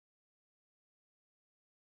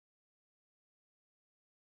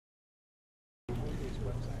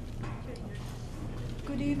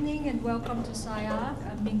Good evening and welcome to SCI-Arc.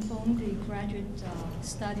 I'm Ming Fung, the graduate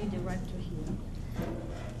study director here.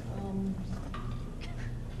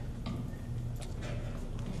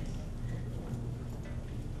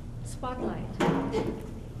 Spotlight.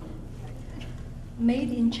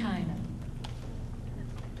 Made in China.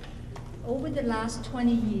 Over the last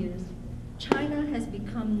 20 years, China has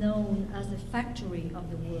become known as the factory of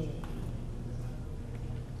the world.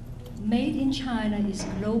 Made in China is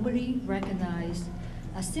globally recognized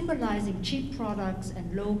as symbolizing cheap products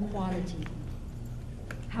and low quality.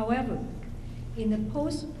 However, in the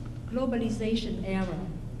post-globalization era,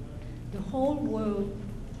 the whole world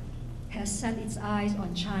has set its eyes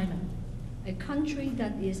on China, a country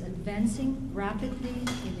that is advancing rapidly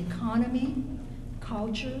in economy,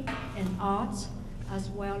 culture, and arts, as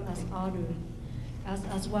well as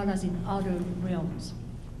in other realms.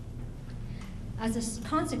 As a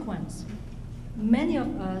consequence, many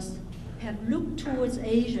of us have looked towards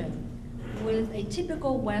Asia with a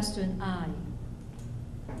typical Western eye.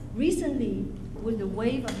 Recently, with the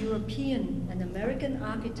wave of European and American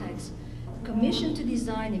architects commissioned to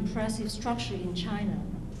design impressive structure in China,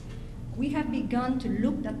 we have begun to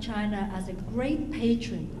look at China as a great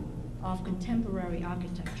patron of contemporary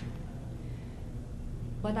architecture.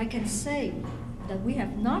 But I can say that we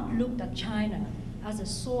have not looked at China as a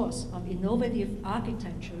source of innovative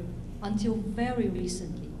architecture until very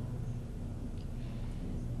recently.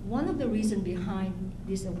 One of the reasons behind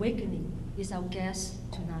this awakening is our guest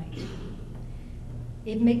tonight.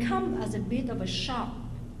 It may come as a bit of a shock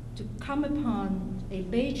to come upon a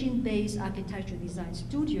Beijing-based architecture design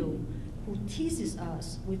studio who teases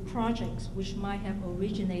us with projects which might have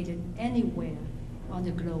originated anywhere on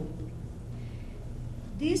the globe.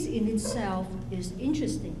 This in itself is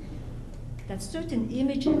interesting, that certain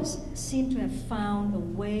images seem to have found a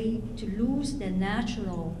way to lose their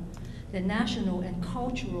national and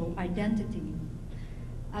cultural identity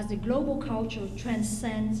as the global culture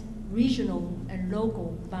transcends regional and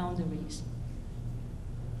local boundaries.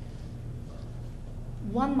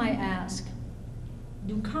 One might ask,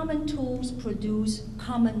 do common tools produce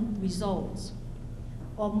common results?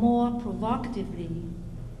 Or more provocatively,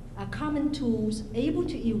 are common tools able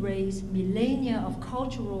to erase millennia of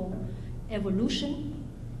cultural evolution?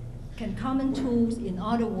 Can common tools, in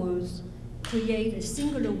other words, create a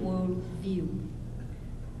singular world view?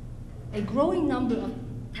 A growing number of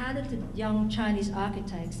talented young Chinese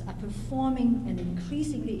architects are performing an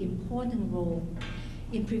increasingly important role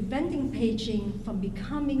in preventing Beijing from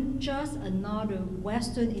becoming just another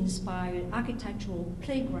Western-inspired architectural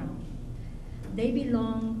playground. They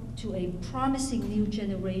belong to a promising new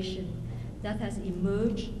generation that has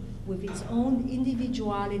emerged with its own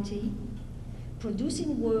individuality,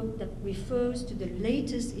 producing work that refers to the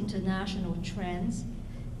latest international trends,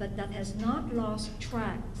 but that has not lost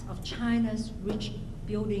track of China's rich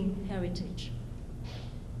building heritage.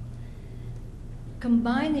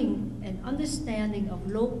 Combining an understanding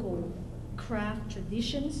of local craft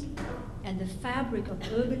traditions and the fabric of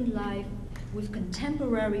urban life with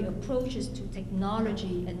contemporary approaches to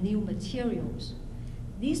technology and new materials,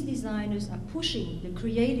 these designers are pushing the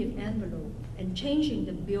creative envelope and changing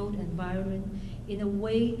the built environment in a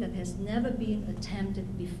way that has never been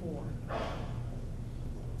attempted before.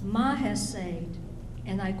 Ma has said,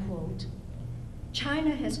 and I quote,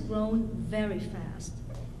 "China has grown very fast,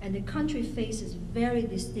 and the country faces very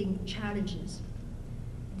distinct challenges.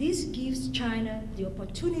 This gives China the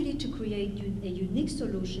opportunity to create a unique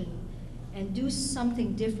solution and do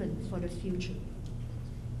something different for the future."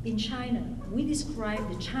 In China, we describe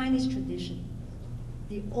the Chinese tradition.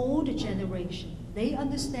 The older generation, they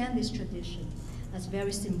understand this tradition as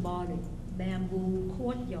very symbolic, bamboo,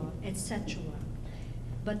 courtyard, etc.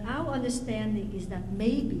 But our understanding is that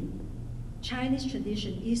maybe Chinese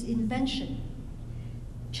tradition is invention.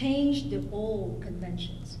 Change the old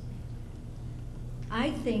conventions. I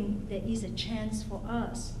think there is a chance for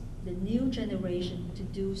us, the new generation, to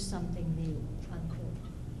do something new, unquote.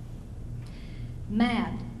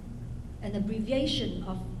 MAD, an abbreviation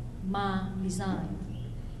of Ma Design,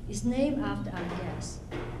 is named after our guest.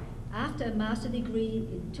 After a master's degree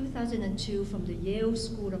in 2002 from the Yale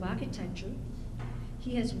School of Architecture,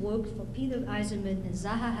 he has worked for Peter Eisenman and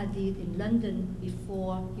Zaha Hadid in London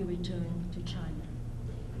before he returned to China.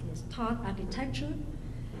 He has taught architecture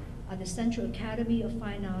at the Central Academy of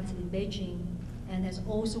Fine Arts in Beijing and has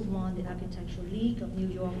also won the Architectural League of New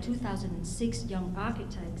York 2006 Young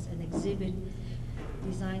Architects and exhibit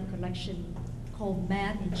design collection called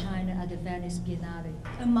Mad in China at the Venice Biennale,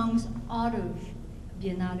 amongst other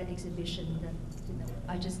Biennale exhibitions that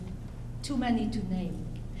are just too many to name.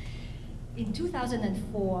 In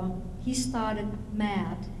 2004, he started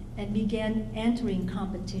MAD and began entering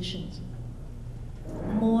competitions,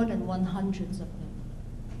 more than 100 of them.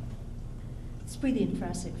 It's pretty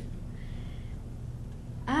impressive.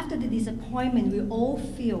 After the disappointment we all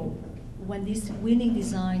feel when these winning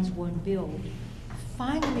designs weren't built,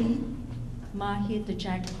 finally, Ma hit the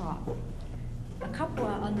jackpot. A couple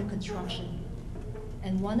are under construction,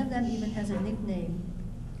 and one of them even has a nickname,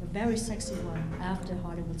 a very sexy one, after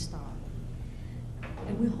Hollywood star.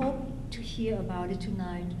 And we hope to hear about it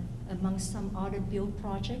tonight among some other build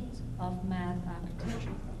projects of MAD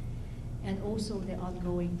architecture, and also the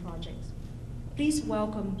ongoing projects. Please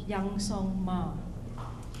welcome Yansong Ma.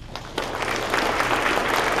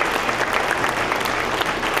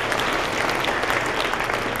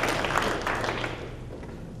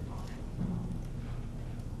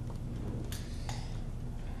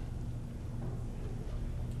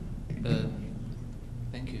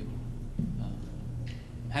 Thank you.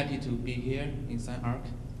 Happy to be here in SCI-Arc.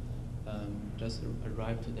 Just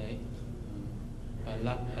arrived today. I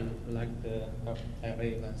like the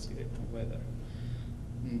LA landscape and weather.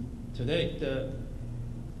 Today, the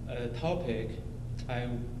topic, I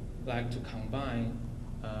would like to combine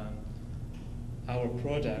our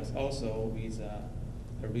projects also with a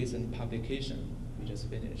recent publication we just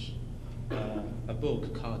finished, a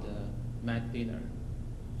book called Mad Dinner.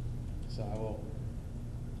 So I will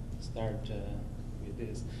start with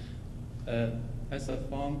this. As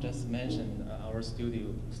Fung just mentioned, our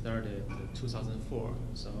studio started in 2004,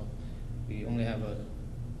 so we only have a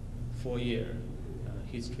 4-year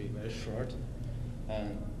history, very short.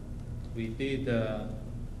 And we did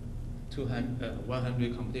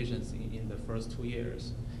 100 competitions in the first 2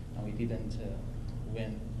 years, and we didn't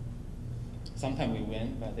win. Sometimes we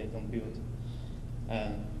win, but they don't build.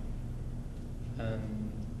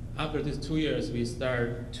 After these 2 years, we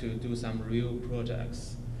start to do some real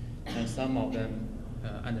projects, and some of them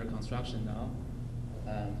under construction now.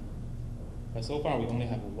 But so far, we only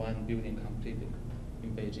have one building completed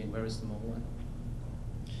in Beijing, very small one.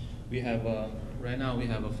 We have right now we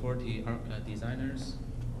have 40 designers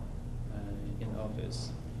in the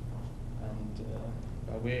office, and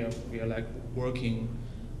we are like working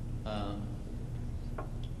on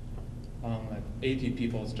like 80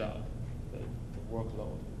 people's job. The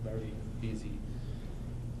workload very busy.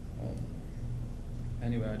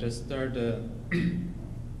 Anyway, I just started.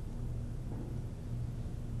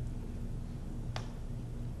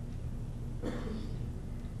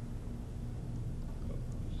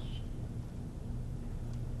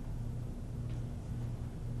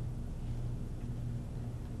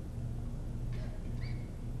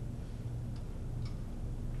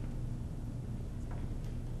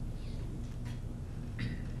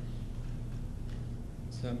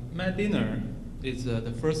 So, Mad Dinner is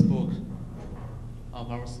the first book of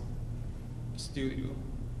our studio.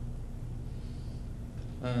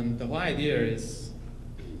 And the whole idea is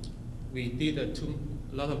we did a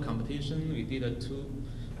lot of competition, we did too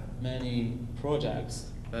many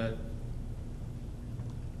projects, but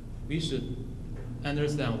we should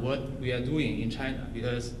understand what we are doing in China,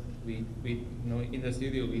 because we in the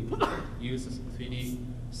studio we use 3D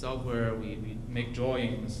software, we make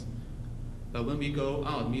drawings, but when we go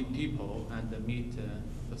out, meet people and meet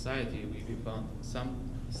society, we found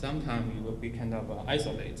sometimes we kind of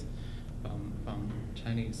isolate from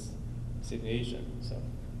Chinese situation. So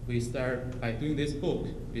we start by doing this book.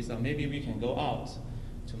 We thought maybe we can go out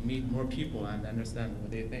to meet more people and understand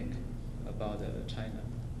what they think about China.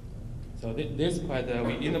 So this quite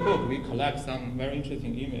in the book we collect some very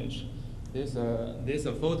interesting image. This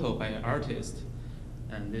a photo by an artist,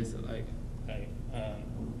 and this like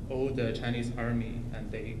old Chinese army,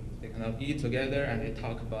 and they kind of eat together and they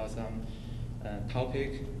talk about some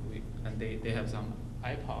topic, and they have some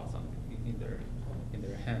iPods in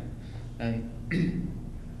their hand. And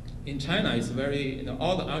in China, it's very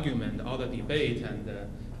all the argument, all the debate and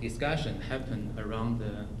discussion happen around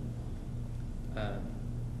the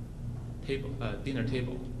dinner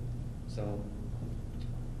table. So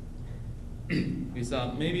we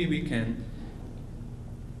thought maybe we can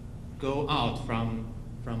go out from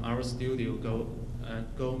our studio, go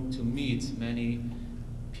to meet many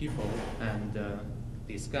people and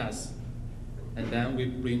discuss, and then we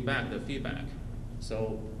bring back the feedback.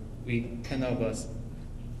 So we kind of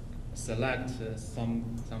select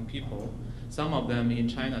some people, some of them in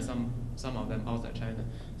China, some of them outside China.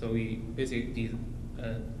 So we basically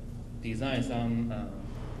design some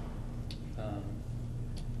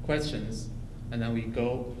questions, and then we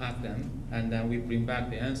go ask them, and then we bring back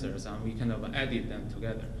the answers, and we kind of edit them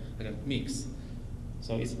together, like a mix.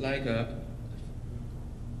 So it's like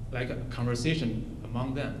like a conversation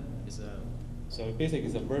among them. So basically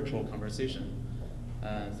it's a virtual conversation.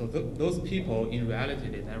 So those people, in reality,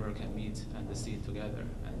 they never can meet and sit together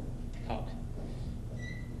and talk.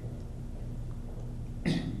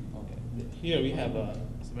 Okay, here we have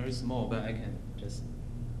it's very small, but I can just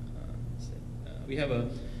say. We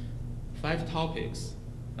have 5 topics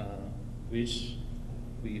which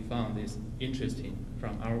we found is interesting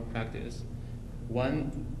from our practice.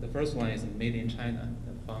 The first one is made in China.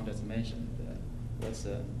 The founders mentioned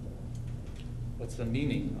what's the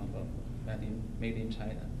meaning of made in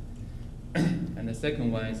China. And the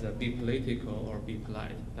second one is be political or be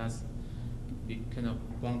polite. We kind of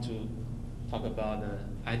want to talk about the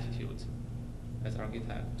attitude as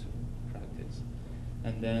architect to practice.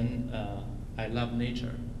 And then I love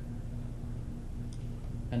nature.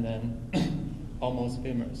 And then almost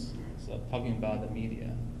famous, so talking about the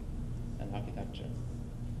media and architecture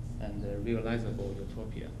and the realizable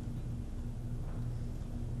utopia.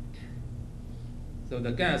 So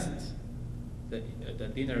the guests, the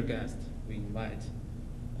dinner guests we invite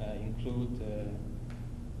include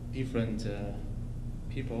different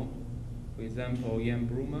people. For example, Yan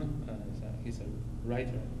Bruma, he's a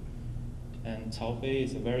writer, and Cao Fei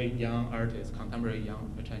is a very young artist, contemporary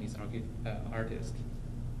young Chinese artist.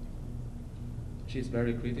 She's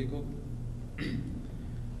very critical.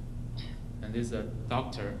 And this is a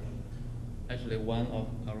doctor, actually one of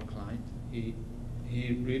our clients. He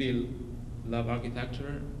really loves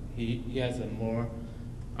architecture. He has a more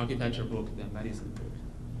architecture book than medicine book.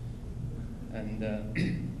 And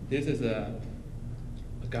this is a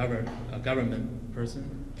government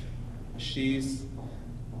person. She's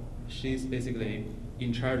basically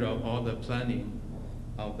in charge of all the planning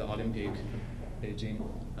of the Olympic Beijing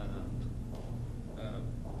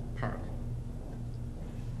park.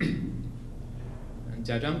 And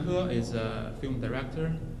Jia Zhangke is a film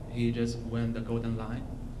director. He just won the Golden Lion.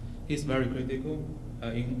 He's very critical.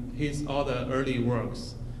 All the early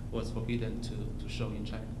works was forbidden to show in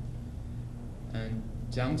China. And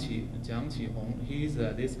Jiang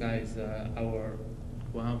Qihong, this guy is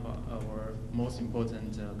one of our most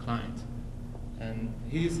important client, and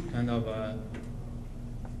he's kind of a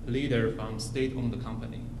leader from state-owned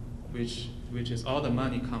company, which is all the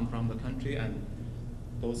money come from the country, and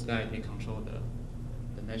those guys, they control the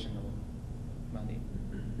national money.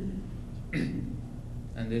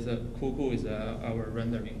 And there's Kuku is our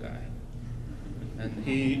rendering guy, and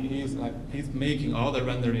he's making all the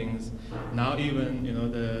renderings. Now even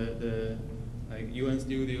the like UN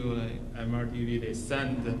Studio, like MRTV, they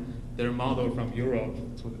send their model from Europe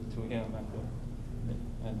to him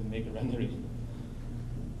and make a rendering.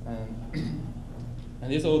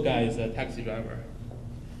 And this old guy is a taxi driver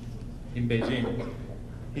in Beijing.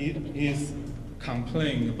 He's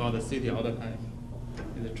complaining about the city all the time.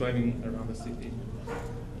 He's driving around the city.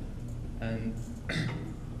 And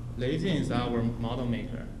Lei Jin is our model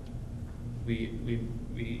maker.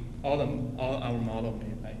 All our model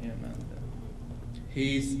made by him, and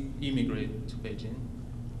he's immigrated to Beijing.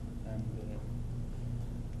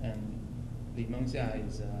 And Li Mengxia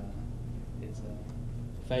is a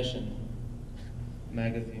fashion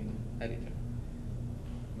magazine editor.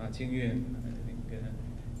 Ma Qingyun, I think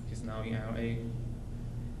he's now in LA.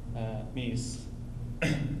 Mies,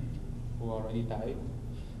 who already died,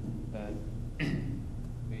 but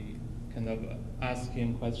we kind of ask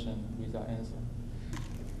him questions without answer.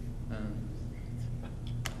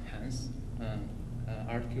 Hans,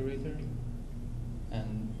 art curator,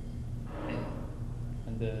 and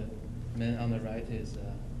the man on the right is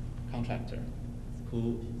a contractor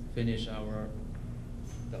who finished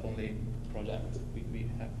the only project we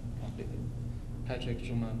have completed. Patrick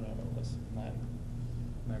Schumacher was my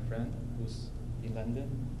friend who's in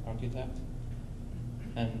London, architect.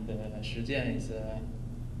 And Shi Jian is an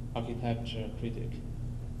architecture critic.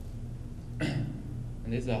 And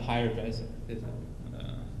this is a hairdresser.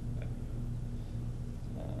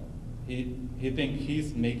 He thinks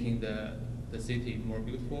he's making the city more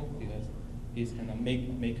beautiful because he's kind of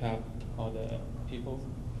make up all the people.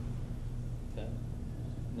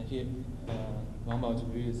 Wang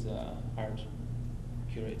Baozhu is an art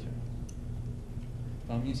curator.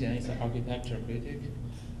 Wang Mingxian is an architecture critic,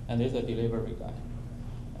 and there's a delivery guy.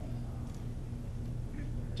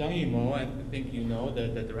 Zhang Yimou, I think you know,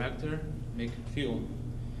 the director, make film.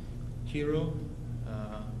 Hero,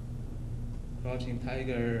 Crouching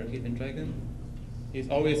Tiger, Hidden Dragon. He's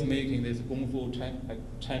always making this kung fu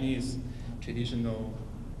Chinese traditional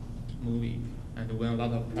movie and won a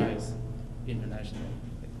lot of prize internationally.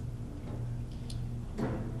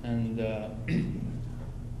 And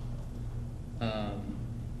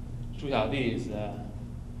Zhu Xiaodi is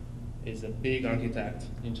is a big architect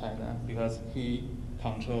in China because he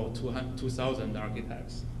controls 2,000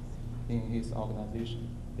 architects in his organization.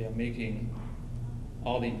 They are making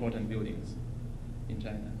all the important buildings in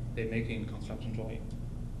China. They're making construction drawing.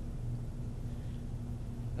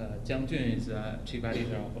 Jiang Jun is a chief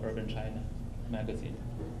editor of Urban China magazine.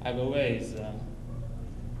 Ai Weiwei is,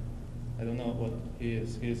 I don't know what he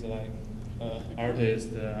is. He's like artist,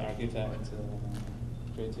 architect,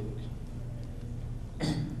 critic.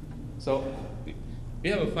 So we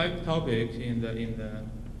have 5 topics in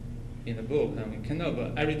the book, and we kind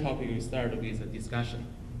of every topic we start with a discussion.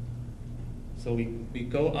 So we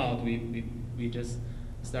go out, we just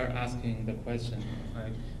start asking the question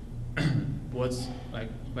like, what's like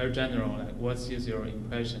very general, like what is your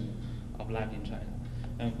impression of life in China,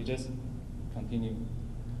 and we just continue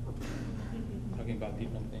talking about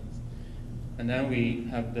different things. And then we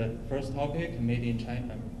have the first topic, made in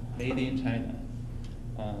China. Made in China.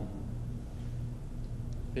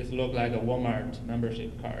 This looks like a Walmart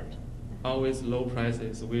membership card. Always low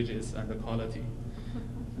prices, wages, and the quality.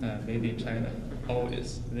 Made in China,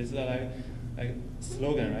 always. This is like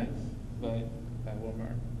slogan, right? By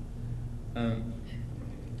Walmart.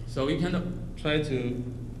 So we kind of try to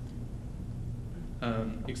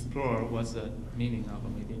explore what's the meaning of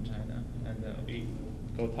made in China, and we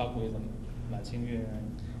go talk with Ma Qingyue,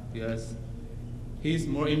 because he's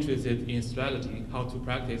more interested in strategy, how to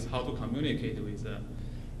practice, how to communicate with the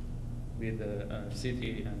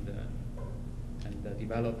city and the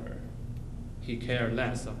developer. He cares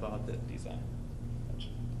less about the design.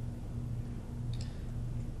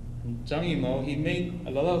 Zhang Yimou, he made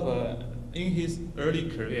a lot of in his early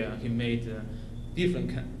career. He made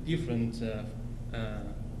different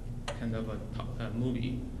kind of a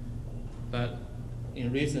movie, but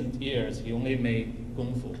in recent years he only made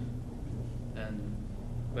Kung Fu and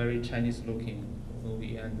very Chinese-looking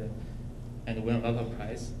movie, and won a lot of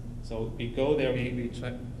prize. So we go there, we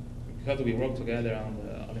try, because we work together on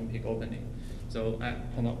the Olympic opening. So I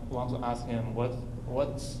kind of want to ask him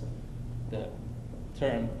what's the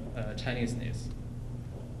term Chineseness.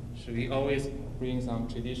 Should we always bring some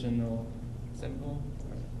traditional symbol,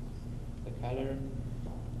 the color?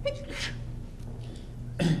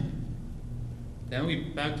 Then we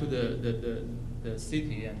back to the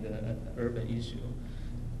city and the urban issue.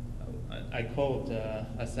 I quote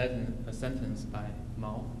a sentence by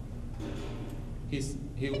Mao. He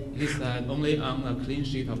said, "Only on a clean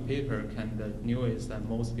sheet of paper can the newest and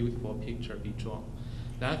most beautiful picture be drawn."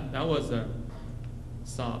 That was a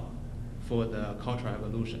thought for the cultural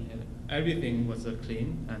evolution. Everything was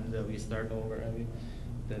clean, and we start over.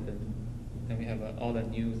 Then we have all the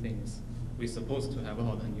new things. We're supposed to have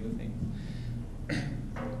all the new things.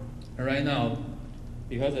 Right now,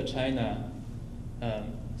 because China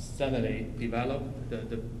suddenly developed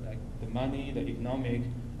the money, the economic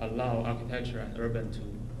allow architecture and urban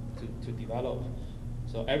to develop.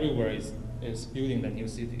 So everywhere is building the new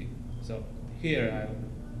city. So here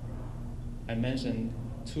I mentioned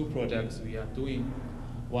 2 projects we are doing.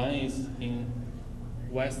 One is in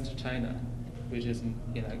West China, which is in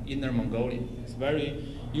Inner Mongolia. It's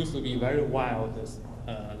used to be very wild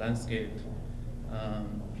landscape,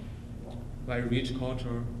 very rich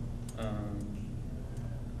culture,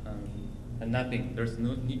 and nothing. There's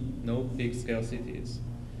no big scale cities.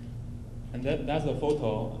 And that's a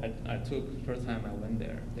photo I took first time I went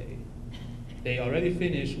there. They already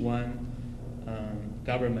finished one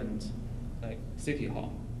government city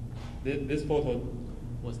hall. This photo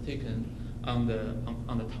was taken on the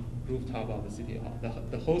rooftop of the city hall.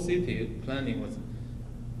 The whole city planning was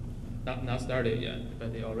not started yet,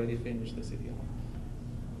 but they already finished the city hall.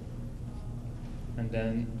 And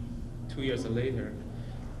then 2 years later,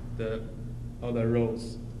 all the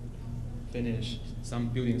roads finished, some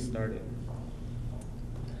buildings started.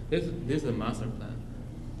 This is a master plan.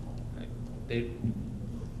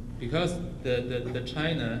 Because the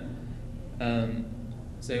China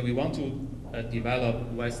say we want to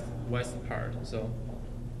develop west part, so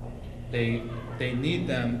they need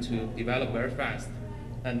them to develop very fast,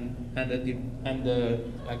 and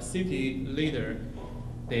the city leader,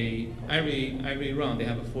 every round they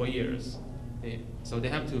have 4 years, so they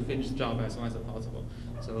have to finish the job as soon as possible.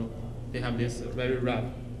 So they have this very rough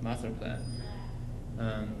master plan.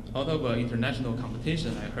 Out of an international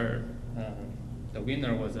competition, I heard the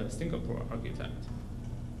winner was a Singapore architect.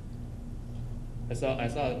 I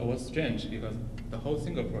thought it was strange because the whole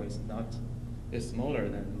Singapore is smaller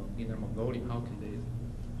than Inner Mongolia. How can they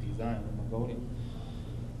design in Mongolia?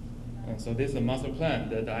 And so this is a master plan.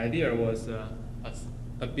 The idea was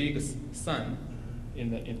a big sun in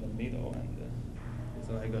the middle, and it's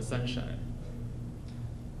like a sunshine.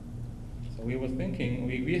 So we were thinking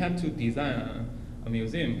we had to design a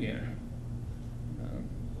museum here,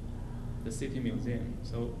 the city museum.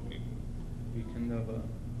 So we kind of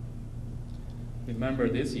remember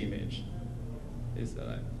this image.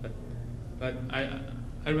 But I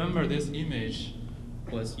remember this image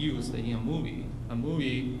was used in a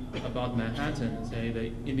movie about Manhattan.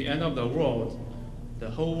 Say in the end of the world, the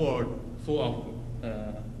whole world full of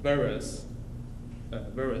virus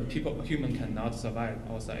people, human cannot survive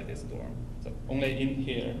outside this storm. So only in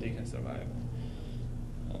here they can survive.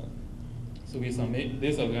 So we submit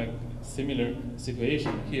this like similar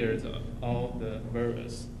situation here. All the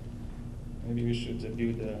virus. Maybe we should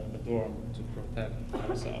build a dorm to protect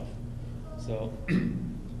ourselves. So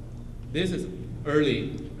this is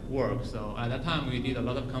early work. So at that time we did a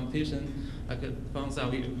lot of competition. I found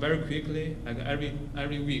out very quickly. Like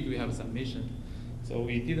every week we have a submission. So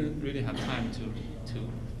we didn't really have time to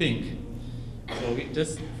think. So we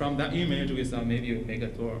just from that image we thought maybe we make a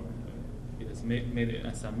dorm. We just made it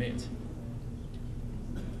and submit.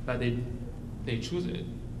 But they choose it.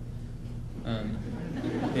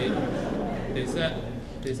 They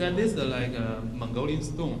said this is like a Mongolian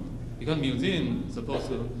stone because museum supposed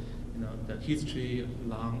to the history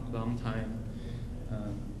long time.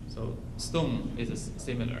 So stone is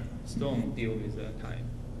similar. Stone deal with time,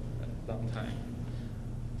 long time.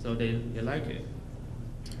 So they like it.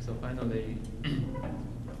 So finally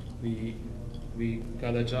we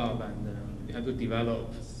got a job and we had to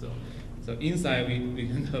develop. So inside we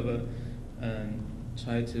kind of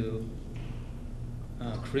try to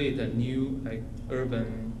create a new like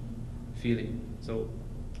urban feeling. So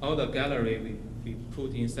all the gallery we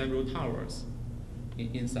put in several towers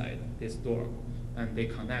inside this door, and they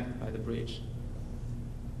connect by the bridge.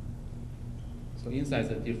 So insides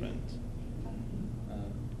are different.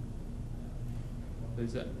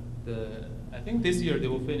 I think this year they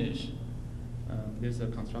will finish. This is a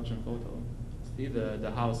construction photo. See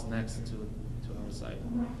the house next to our site.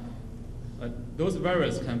 Those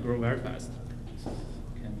viruses can grow very fast.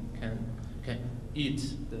 Can eat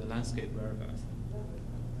the landscape very fast.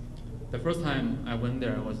 The first time I went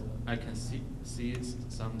there I can see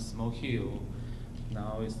some small hill.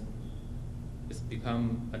 Now it's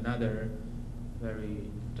become another very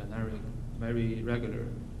generic, very regular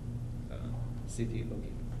city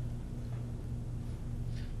looking.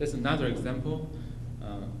 There's another example.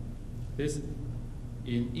 This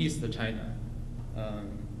in East China,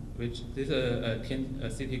 which this is a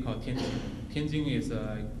city called Tianjin. Tianjin is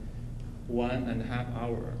 1.5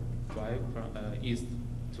 hour drive from east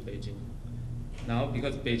to Beijing. Now,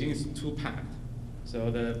 because Beijing is too packed, so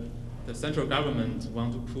the central government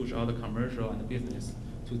want to push all the commercial and the business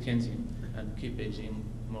to Tianjin and keep Beijing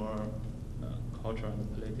more cultural and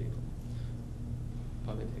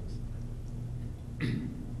politics.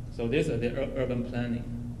 So this is the urban planning.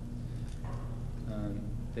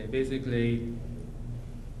 They basically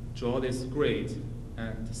draw this grid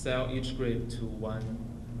and sell each grid to one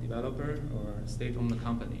developer or state-owned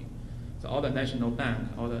company. So all the national bank,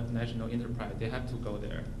 all the national enterprise, they have to go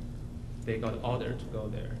there. They got order to go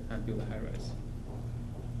there and build a high-rise.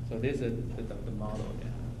 So this is the model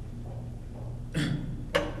there.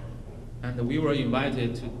 And we were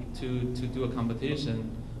invited to do a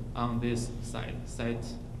competition on this site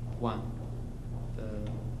 1.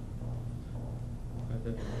 Quite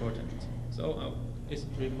important. So it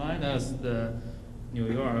reminds us the New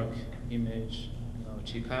York image,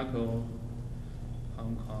 Chicago,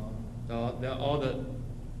 Hong Kong. All the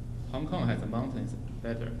Hong Kong has the mountains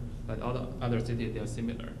better, but all the other cities they are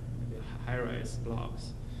similar, maybe high-rise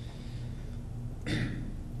blocks.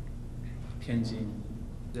 Tianjin,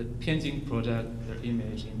 the Tianjin project, their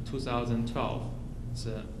image in 2012, it's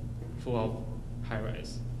full of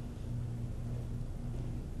high-rise.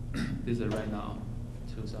 This is right now,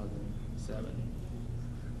 2007.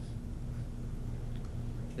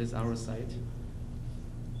 This is our site.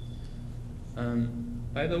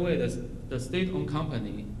 By the way, the state-owned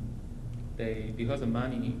company, because the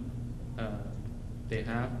money they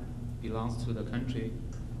have belongs to the country,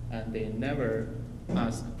 and they never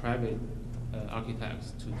ask private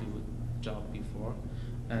architects to do job before.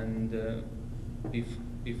 And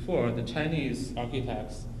before, the Chinese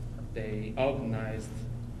architects, they organized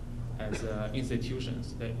as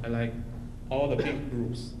institutions. They like all the big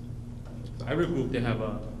groups. So every group, they have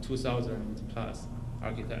 2,000 plus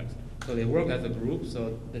architects. So they work as a group,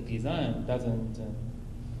 so the design doesn't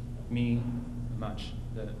mean much.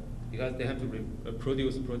 Because they have to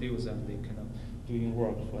produce, and they kind of doing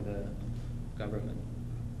work for the government.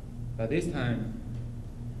 But this time,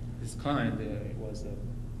 this client was a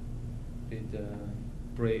bit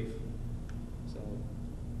brave. So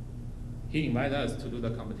he invited us to do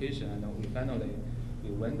the competition, and we finally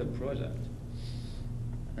won the project.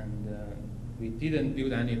 And we didn't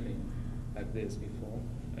build anything like this before.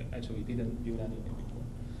 Actually, we didn't build anything before.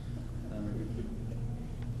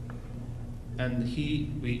 And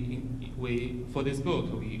we for this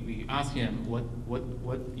book, we asked him what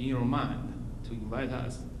in your mind to invite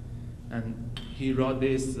us, and he wrote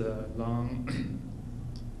this long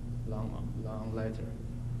letter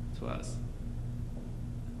to us.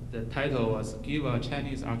 The title was "Give a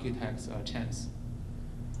Chinese Architect a Chance."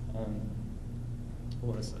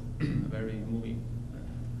 Was very moving.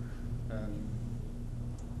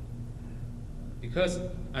 Because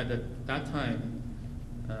at that time,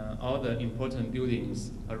 all the important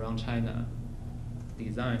buildings around China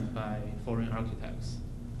designed by foreign architects,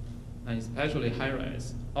 and especially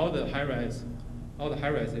high-rise. All the high-rises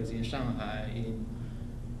in Shanghai, in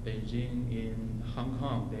Beijing, in Hong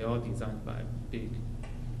Kong, they all designed by big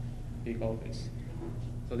office.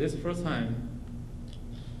 So this first time,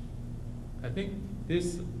 I think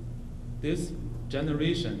this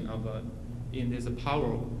generation of in this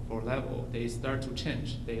powerful level, they start to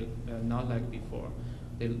change. They not like before.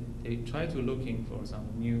 They try to looking for some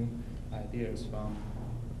new ideas from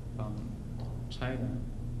China.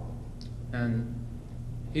 And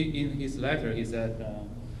in his letter, he said,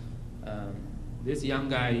 this young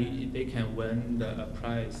guy, they can win the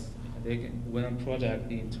prize. They can win a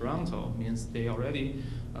project in Toronto, means they already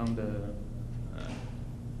on the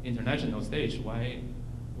international stage. Why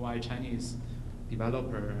Chinese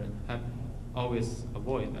developer have always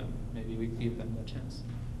avoid them? Maybe we give them a chance.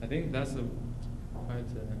 I think that's quite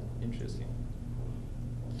interesting.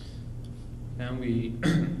 And we,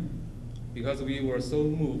 because we were so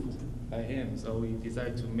moved by him, so we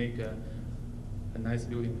decided to make a nice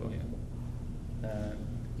building for him,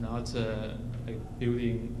 not a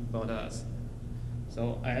building about us.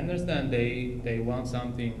 So I understand they want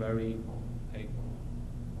something very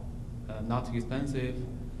not expensive,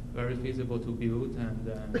 very feasible to build,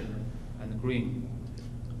 and green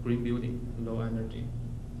building, low energy.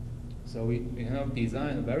 So we have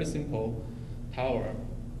designed a very simple tower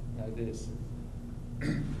like this,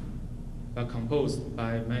 but composed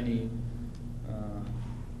by many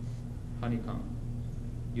honeycomb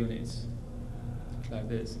units like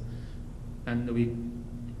this. And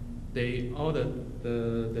all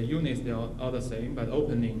the units, they are all the same, but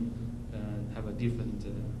opening have a different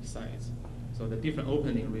size. So the different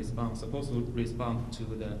opening supposed to respond to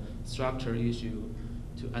the structure issue,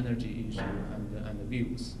 to energy issue, and the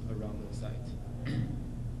views around the site.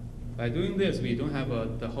 By doing this, we don't have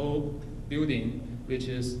the whole building, which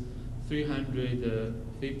is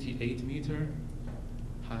 358 meter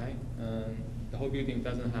high. The whole building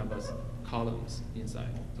doesn't have columns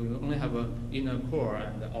inside. So we only have an inner core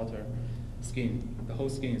and the outer skin. The whole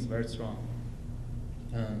skin is very strong.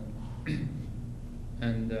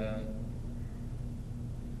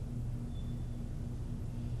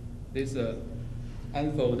 This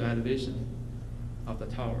unfold elevation of the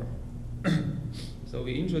tower. So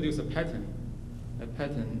we introduce a pattern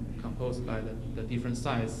composed by the different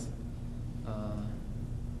size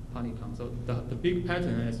honeycomb. So the big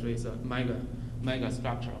pattern actually is a mega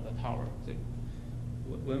structure of the tower. So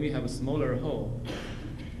when we have a smaller hole,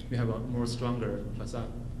 we have a more stronger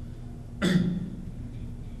facade.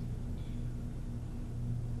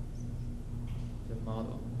 The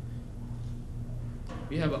model.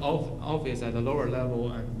 We have an office at the lower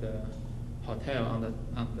level and hotel on the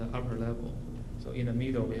upper level. So in the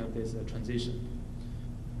middle, we have this transition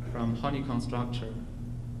from honeycomb structure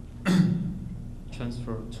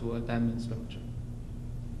transfer to a diamond structure.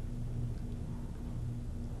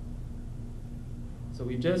 So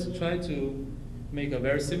we just try to make a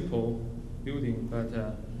very simple building,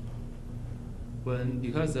 but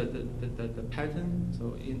because the pattern,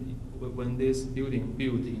 so when this building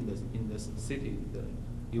built in the city,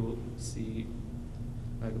 you will see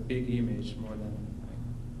like a big image more than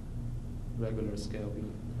like regular scale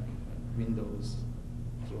building, like windows,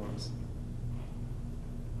 floors.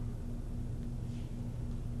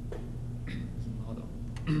 Model.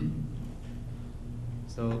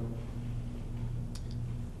 So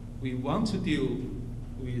we want to deal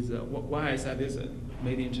with why I said this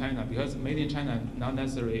made in China, because made in China not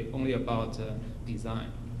necessarily only about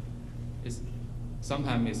design.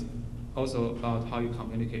 Sometimes it's also about how you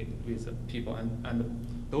communicate with people, and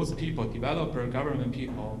those people, developer, government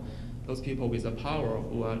people, those people with the power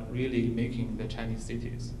who are really making the Chinese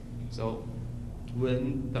cities. So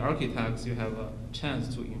when the architects, you have a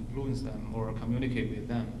chance to influence them or communicate with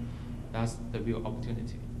them, that's the real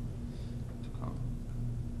opportunity to come.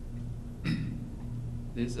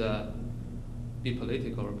 This be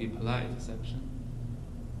political or be polite section.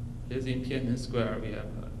 Here's in Tiananmen Square, we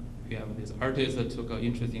have this artist that took an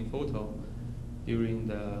interesting photo during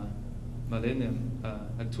the millennium,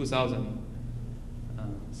 2000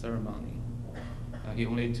 ceremony. He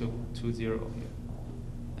only took 2-0 here.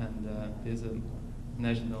 And there's a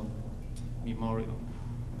national memorial.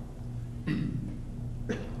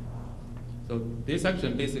 So this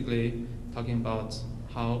section basically talking about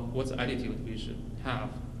what's the attitude we should have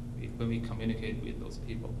when we communicate with those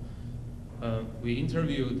people. We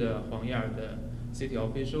interviewed Huang Yar, the city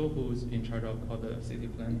official who's in charge of all the city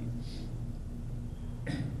planning.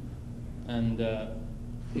 And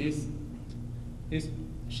she's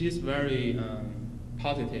very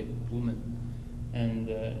positive woman, and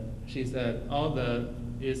she said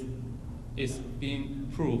is being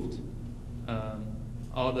proved.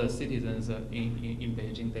 All the citizens in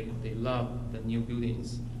Beijing, they love the new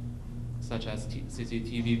buildings, such as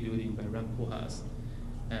CCTV building by Ram Puhas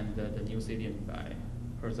and the new stadium by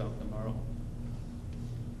Herzog tomorrow.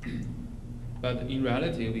 But in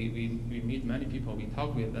reality, we meet many people, we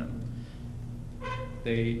talk with them,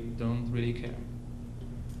 they don't really care.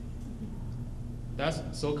 That's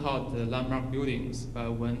so-called the landmark buildings,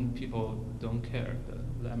 but when people don't care, the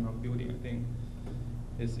landmark building, I think,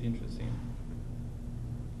 is interesting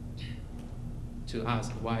to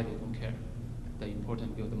ask why they don't care. The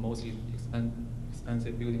important building, the most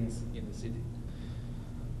expensive buildings in the city.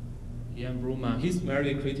 Ian Bruma, he's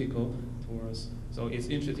very critical towards, so it's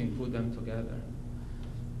interesting to put them together.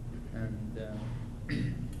 And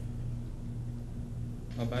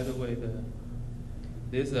oh, by the way, the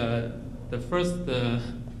first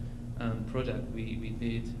project we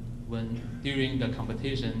did during the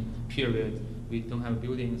competition period, we don't have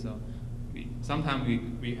buildings, so sometimes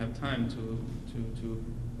we have time to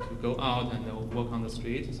go out and walk on the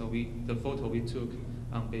street. So the photo we took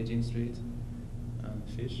on Beijing Street,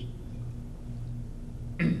 fish.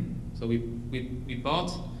 So we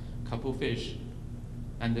bought a couple fish,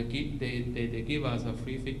 and they give us a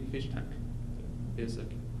free fish tank. It's a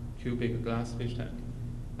cubic glass fish tank,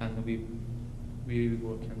 and we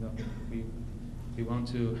were kind of we want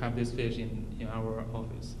to have this fish in our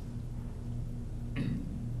office.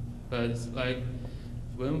 But it's like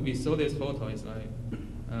when we saw this photo, it's like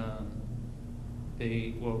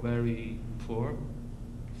they were very poor.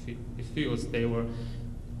 It feels they were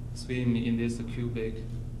swimming in this cubic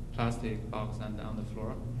plastic box and on the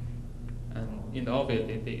floor. And in the office,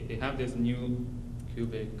 they have this new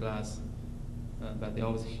cubic glass, but they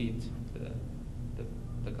always heat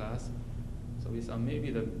the glass. So we thought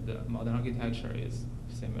maybe the modern architecture is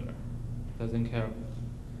similar. Doesn't care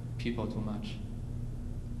people too much.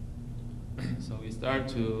 So we start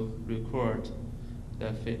to record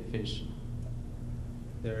the fish,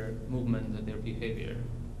 their movement, their behavior,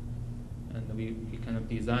 and we kind of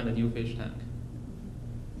design a new fish tank.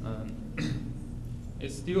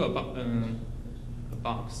 It's still a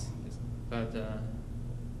box, but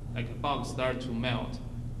like a box starts to melt,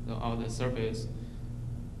 so all the surface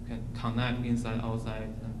can connect inside, outside,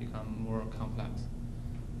 and become more complex.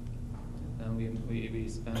 Then we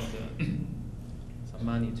spent some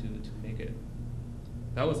money to make it.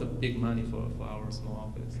 That was a big money for our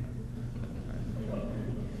small office.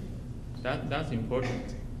 That's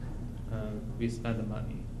important. We spent the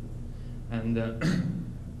money, and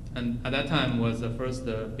at that time was the first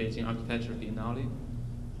Beijing Architecture Biennale.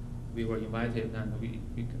 We were invited, and we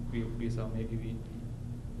thought maybe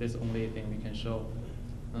this only thing we can show.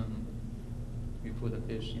 We put a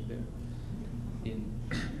fish in there,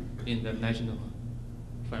 in the National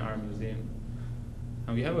Fine Art Museum,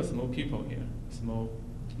 and we have a small people here, small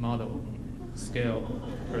model, scale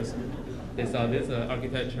person. They saw this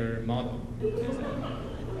architecture model.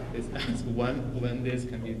 They asked when this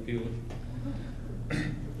can be built.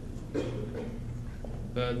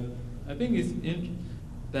 But I think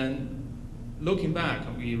then looking back,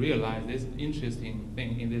 we realized this interesting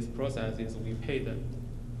thing in this process is we paid them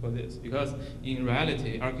for this, because in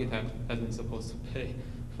reality, architect isn't supposed to pay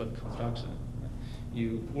for the construction.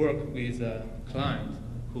 You work with a client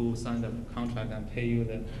who signed a contract and pay you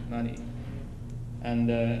the money, and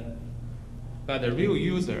but the real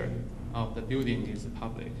user of the building is the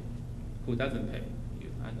public, who doesn't pay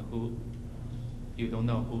you and who you don't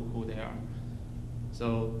know who they are.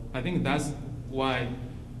 So I think that's why,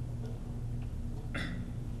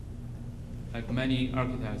 like many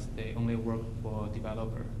architects, they only work for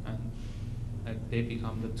developer, and like they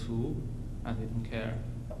become the tool, and they don't care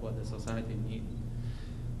what the society needs.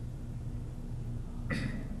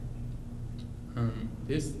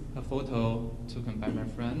 This a photo taken by my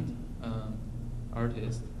friend,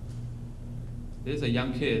 artist. This is a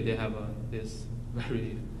young kid. They have this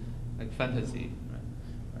very like fantasy,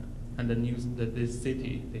 right? And this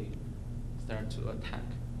city, they start to attack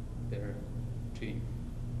their dream.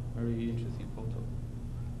 Very interesting photo.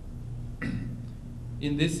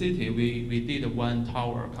 In this city, we did one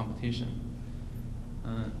tower competition.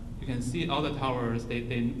 You can see all the towers, they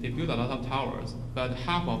built a lot of towers, but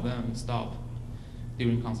half of them stopped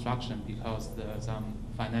during construction because there's some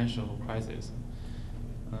financial crisis.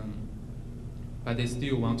 But they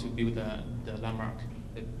still want to build the landmark.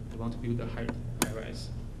 They want to build the high rise.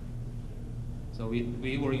 So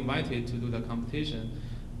we were invited to do the competition,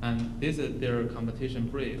 and this is their competition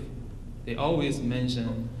brief. They always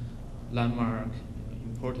mention landmark,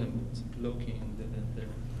 important looking, the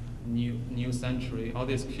new century, all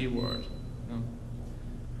these keywords,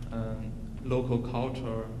 local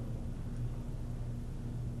culture.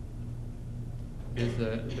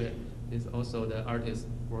 Is also the artist's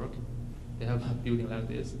work. They have a building like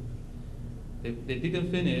this. They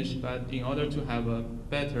didn't finish, but in order to have a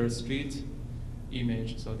better street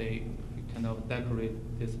image, so they kind of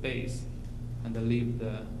decorate the space and leave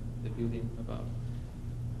the building above.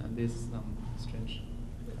 And this is strange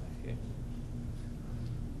here.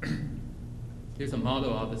 Here's a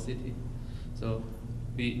model of the city. So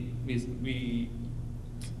we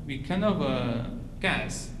kind of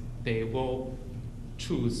guess they will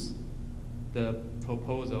choose the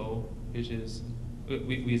proposal which is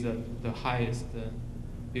with the highest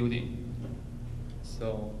building.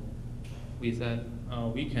 So we said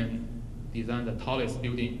we can design the tallest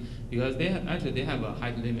building because they have a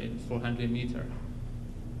height limit, 400 meters.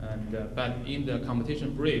 And but in the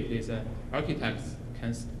competition brief, they said architects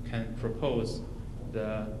can propose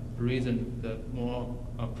the more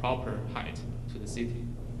proper height to the city.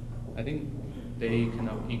 I think they kind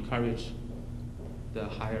of encourage the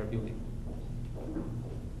higher building.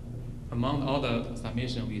 Among all the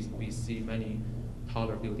submissions, we see many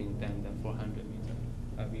taller buildings than 400 meters.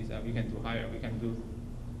 We said we can do higher. We can do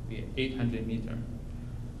 800 meters.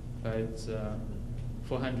 But it's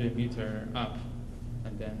 400 meters up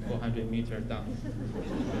and then 400 meters down.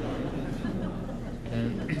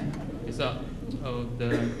 And it's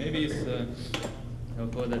maybe it's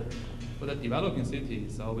for the developing city,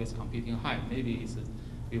 it's always competing high. Maybe it's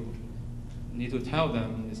you need to tell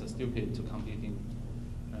them it's stupid to competing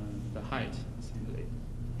the height simply.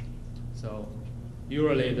 So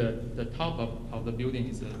usually the top of the building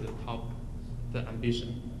is the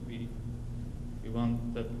ambition. We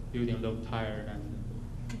want the building look tired and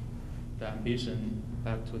the ambition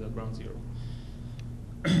back to the ground zero.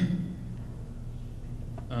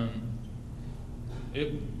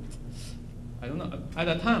 I don't know. At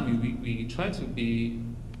the time, we tried to be,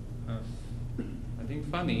 I think,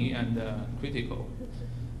 funny and critical,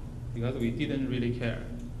 because we didn't really care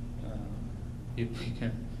if we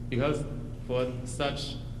can. Because for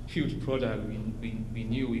such huge project, we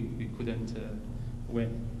knew we couldn't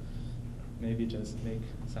win. Maybe just make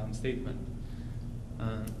some statement.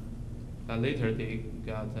 But later they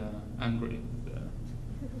got angry,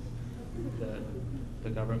 the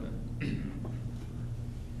government.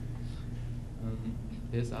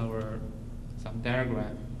 This is some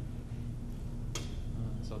diagram.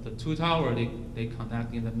 So the two towers, they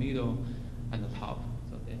connect in the middle and the top.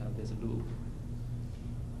 So they have this loop.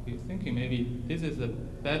 We're thinking maybe this is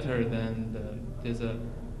better than this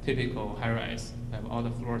typical high-rise. Have all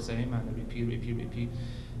the floors same and repeat.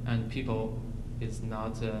 And people is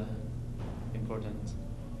not important.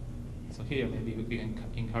 So here maybe we can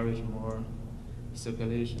encourage more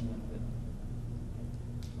circulation.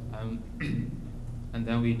 And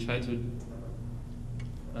then we try to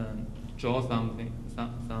draw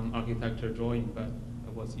some architecture drawing, but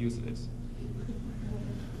it was useless.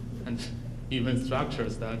 And even structure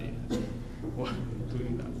study were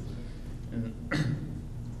doing that.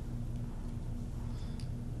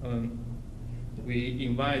 We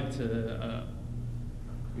invite.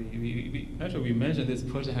 We mentioned this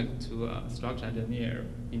project to a structure engineer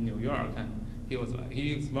in New York, and he was like,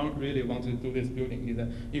 really want to do this building. He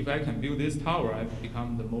said, if I can build this tower, I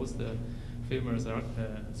become the most famous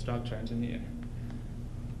structure engineer.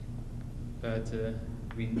 But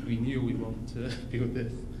we knew we won't build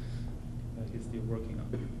this. But he's still working on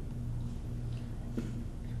it.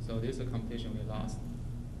 So this is a competition we lost.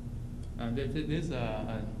 And this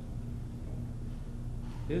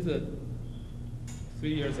is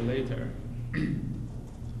 3 years later.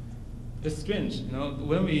 It's strange,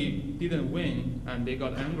 when we didn't win and they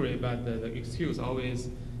got angry, but the excuse always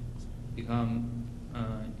become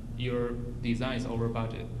your design is over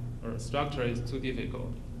budget or structure is too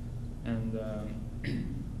difficult, and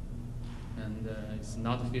it's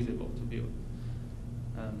not feasible to build.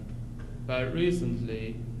 But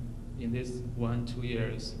recently, in this 1-2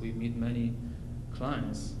 years, we meet many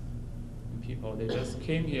clients and people. They just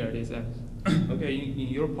came here. They said, okay, in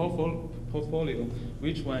your portfolio,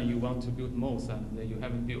 which one you want to build most and you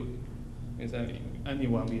haven't built? They said, any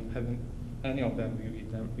of them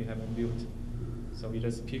we haven't built. So we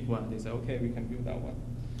just pick one. They said, okay, we can build that one.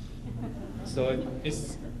 So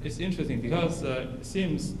it's interesting because it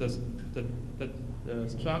seems the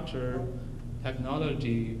structure,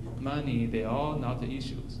 technology, money, they all not the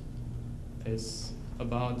issues. It's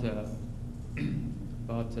about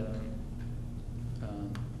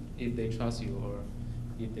if they trust you or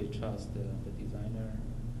if they trust the designer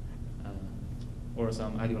or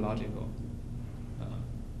some ideological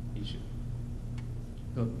issue.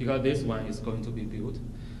 So because this one is going to be built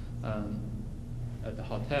at the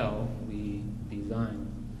hotel we designed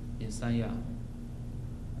in Sanya.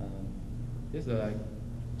 This is like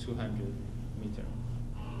 200 meter.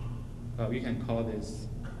 We can call this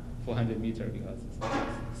 400 meter because it's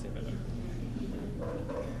similar.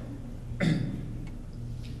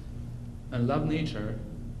 And love nature.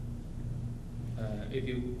 If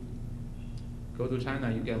you go to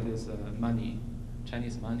China, you get this money,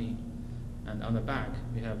 Chinese money, and on the back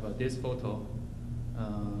we have this photo.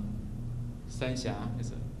 Sanxia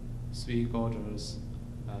is a sweet, gorgeous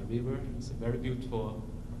river. It's a very beautiful.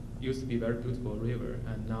 Used to be a very beautiful river,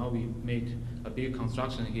 and now we make a big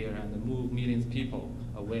construction here and move millions of people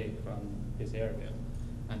away from this area,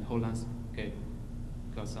 and the whole landscape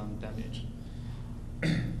got some damage.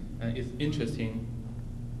 And it's interesting,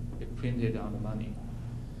 it printed on the money.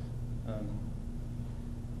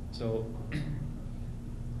 So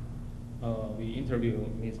we interviewed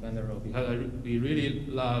Mies because we really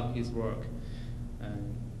love his work,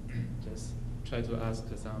 and just try to ask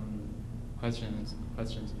some questions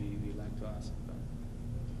we like to ask, but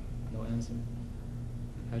no answer.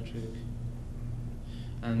 Patrick.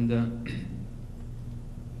 And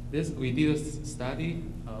we did a study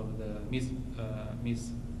of the this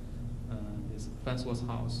Farnsworth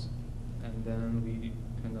house, and then we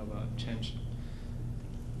kind of changed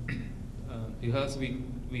because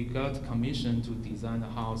we got commissioned to design a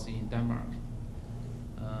house in Denmark.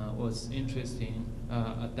 Was interesting.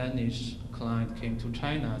 A Danish client came to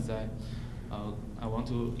China and said, I want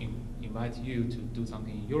to invite you to do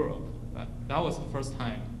something in Europe. But that was the first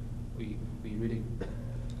time we really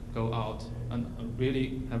go out and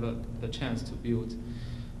really have the chance to build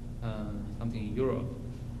something in Europe.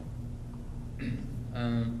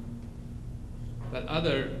 But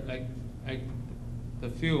other, like the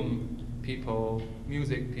film people,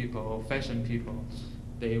 music people, fashion people,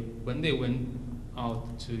 when they went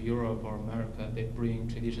out to Europe or America, they bring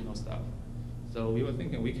traditional stuff. So we were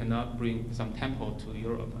thinking we cannot bring some temple to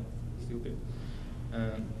Europe. Stupid.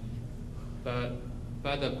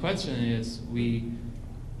 But the question is, we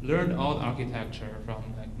learned all the architecture from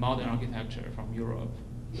modern architecture from Europe.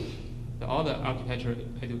 All the architecture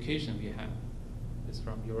education we have is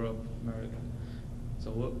from Europe, America.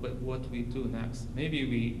 So what we do next? Maybe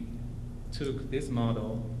we took this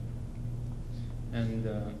model and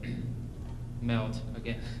melt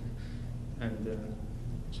again and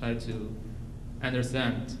try to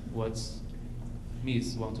understand what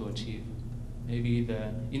Mies want to achieve. Maybe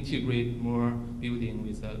integrate more building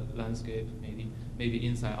with the landscape, maybe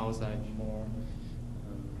inside, outside, more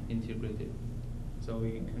integrated. So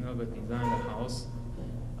we kind of designed the house.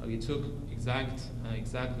 We took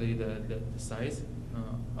exactly the size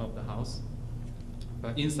of the house,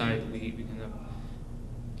 but inside we kind of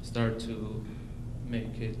start to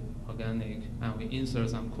make it organic, and we insert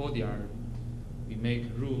some courtyard. We make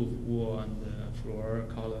roof, wall, and floor,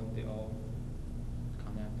 column, they all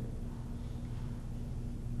connected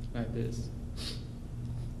like this.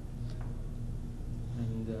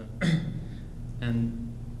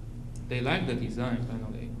 And they like the design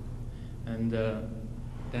finally, and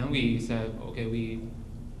then we said, okay,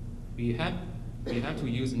 we have to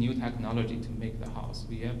use new technology to make the house.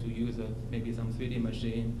 We have to use maybe some 3D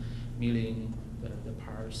machine milling the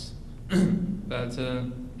parts, but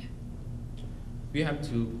we have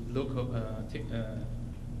to look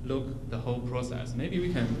the whole process. Maybe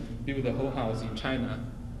we can build the whole house in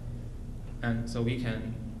China, and so we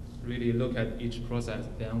can really look at each process.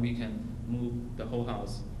 Then we can move the whole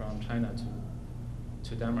house from China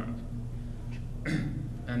to Denmark.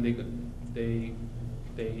 And they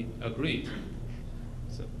agreed.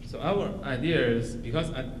 So our idea is,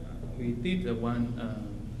 because we did one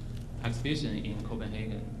exhibition in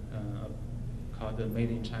Copenhagen called Made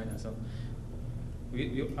in China. So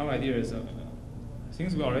our idea is,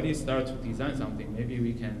 since we already start to design something, maybe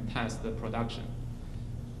we can test the production.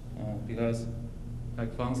 Because,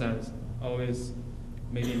 like Fung said, always,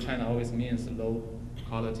 made in China always means low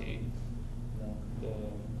quality,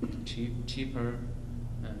 cheaper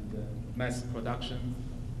and mass production.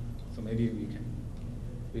 So maybe we can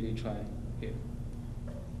really try here.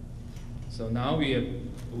 So now we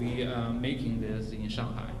are making this in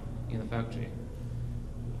Shanghai, in the factory.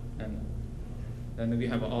 And then we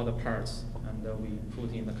have all the parts, and we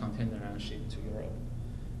put in the container and ship to Europe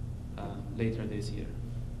later this year,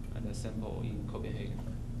 and assemble in Copenhagen.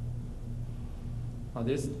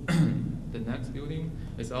 This, the next building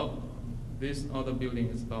is this other building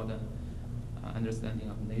is about the understanding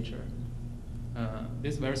of nature.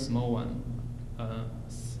 This very small one,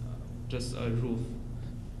 just a roof.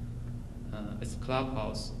 It's a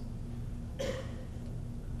clubhouse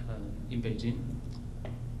in Beijing.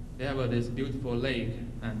 They have this beautiful lake,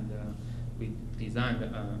 and we designed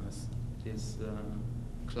this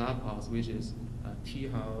clubhouse, which is a tea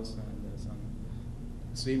house and some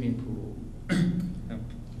swimming pool, and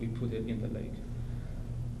we put it in the lake.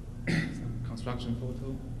 Some construction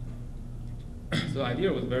photo. So the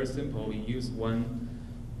idea was very simple. We use one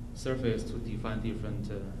surface to define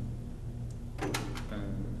different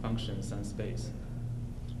functions and space.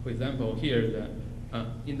 For example, here,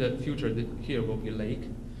 in the future, here will be a lake.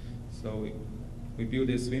 So we build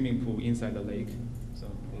this swimming pool inside the lake. So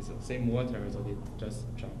it's the same water, so they just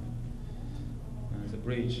jump. The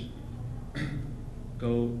bridge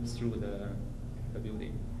go through the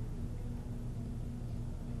building.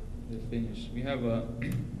 The finish. We have a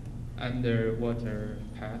underwater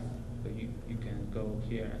path, so you can go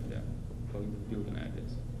here and go into the building like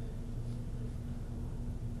this.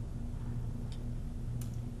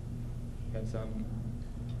 And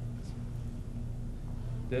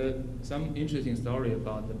some interesting story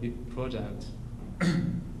about the big project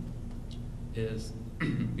is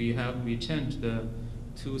we changed the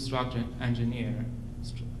two structure engineer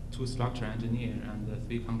and the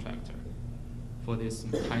 3 contractor for this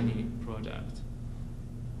tiny project.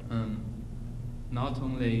 Not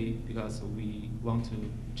only because we want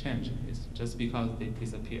to change, it's just because they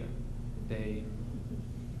disappear.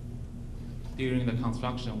 During the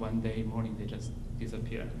construction, one day morning, they just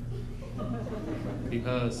disappear.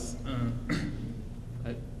 Because,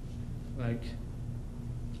 like,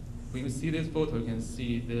 when you see this photo, you can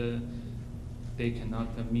see they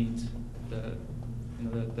cannot meet the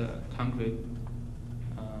concrete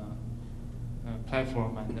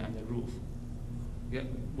platform and the roof. Yeah,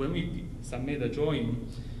 when we submit the drawing,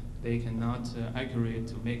 they cannot accurate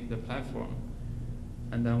to make the platform.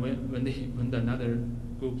 And then when another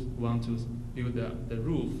group want to build the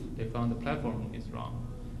roof, they found the platform is wrong.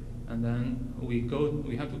 And then we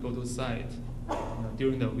have to go to site.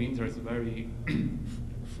 During the winter, it's very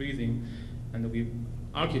freezing, and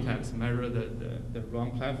architects measure the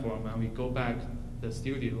wrong platform, and we go back to the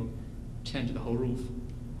studio, change the whole roof,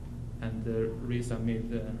 and resubmit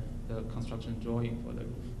the construction drawing for the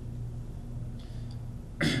roof.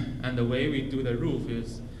 And the way we do the roof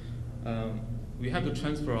is we have to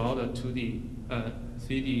transfer all the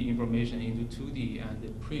 3D information into 2D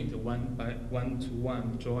and print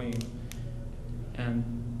one-to-one drawing and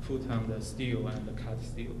put on the steel and the cut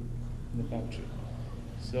steel in the factory.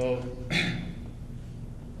 So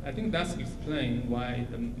I think that's explained why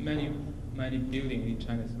the many buildings in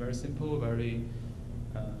China is very simple, very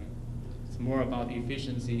it's more about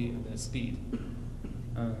efficiency and the speed.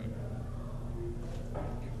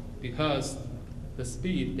 Because the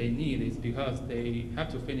speed they need is because they have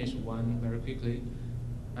to finish one very quickly,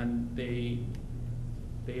 and they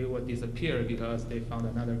will disappear because they found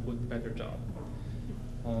another better job.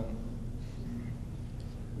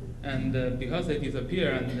 And because they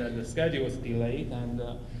disappear and the schedule is delayed, and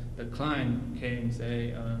the client came and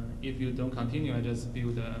say, if you don't continue, I just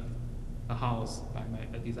build a house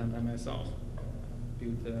a design by myself,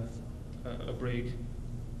 build a brick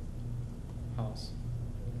house.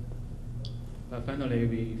 But finally,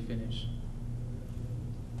 we finish.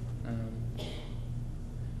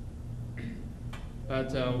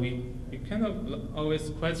 But we kind of always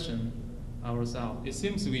question ourselves. It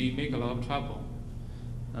seems we make a lot of trouble.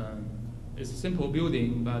 It's a simple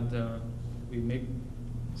building, but we make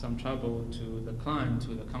some trouble to the client,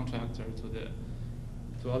 to the contractor,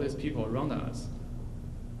 to all these people around us.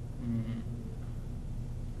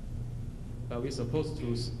 But we're supposed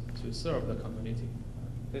to serve the community.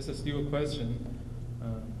 This is still a question,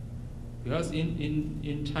 because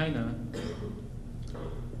in China,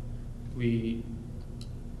 we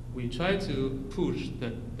try to push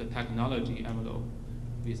the technology envelope.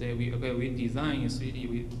 We say we design in 3D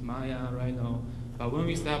with Maya right now, but when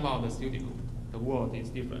we step out the studio, the world is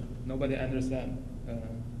different. Nobody understands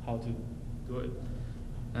how to do it.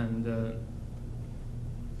 And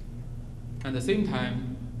at the same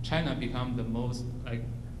time, China become the most, like,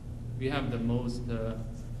 we have the most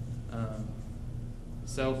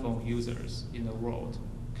cell phone users in the world,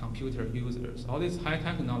 computer users. All this high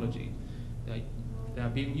technology that are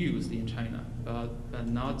being used in China, but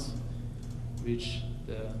not reach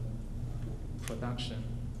the production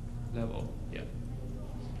level yet.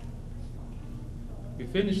 We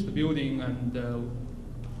finished the building, and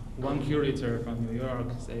one curator from New York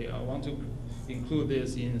say, I want to include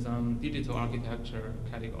this in some digital architecture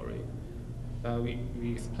category.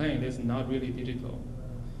 We explained it's not really digital,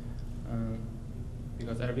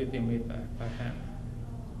 because everything made by hand.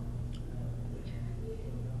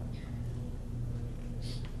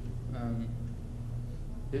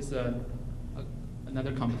 This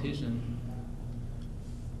another competition.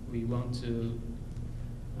 We want to.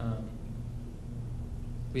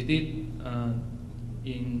 We did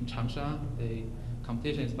in Changsha. The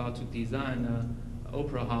competition is about to design an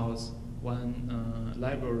opera house, one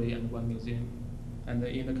library, and one museum. And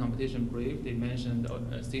in the competition brief, they mentioned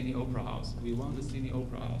Sydney Opera House. We want the Sydney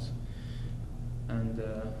Opera House,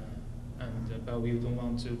 but we don't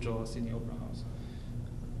want to draw Sydney Opera House.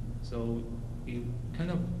 So we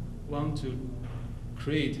kind of want to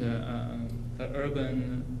create an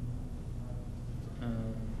urban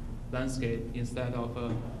landscape instead of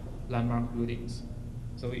landmark buildings.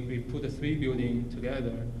 So we put the three buildings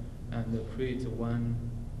together and create one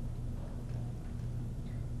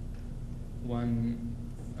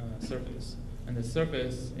surface. And the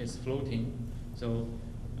surface is floating, so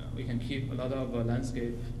we can keep a lot of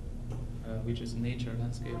landscape, which is nature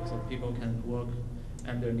landscape, so people can walk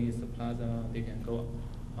underneath the plaza, they can go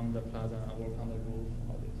on the plaza, work on the roof,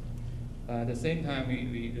 all this. At the same time,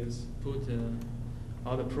 we just put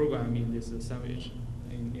all the program in this sandwich,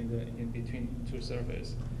 in between two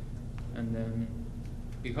surfaces. And then,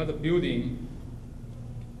 because the building,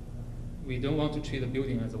 we don't want to treat the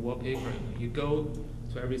building as a wallpaper. You go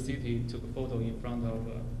to every city, took a photo in front of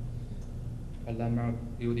a landmark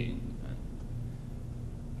building. And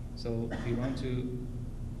so we want to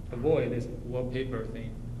avoid this wallpaper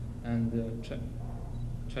thing and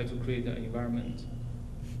try to create an environment.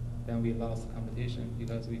 Then we lost the competition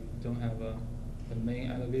because we don't have the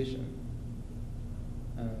main elevation.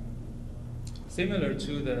 Similar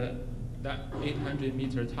to that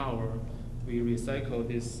 800-meter tower, we recycled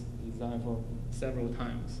this design for several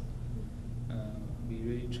times. We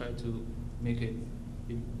really try to make it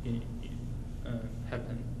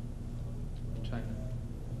happen in China.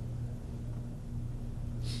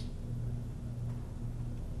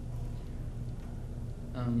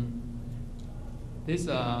 This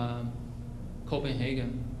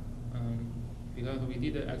Copenhagen, because we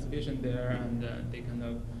did an exhibition there, and they kind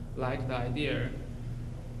of liked the idea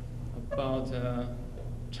about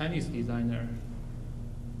Chinese designer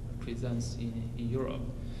presence in Europe.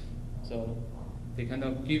 So they kind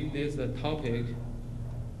of give this a topic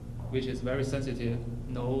which is very sensitive.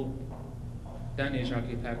 No Danish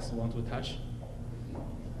architects want to touch.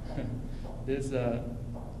 There's a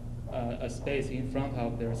space in front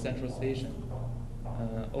of their central station,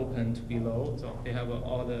 opened below, so they have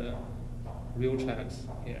all the rail tracks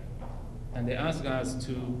here. And they asked us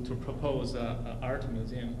to propose an art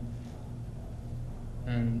museum.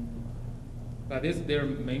 But this their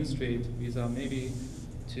main street is maybe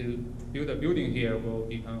to build a building here will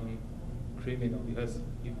become criminal because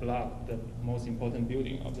you block the most important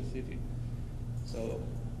building of the city. So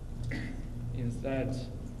instead,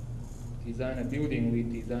 design a building, we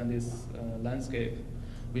design this landscape.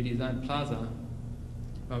 We design plaza,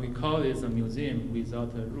 but we call this a museum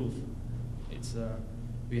without a roof. It's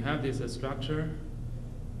we have this structure,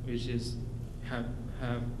 which is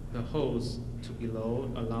have the holes to below,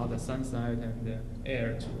 allow the sunlight and the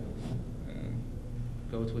air to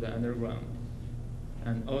go to the underground,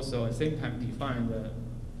 and also at the same time define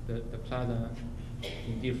the plaza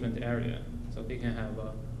in different area, so they can have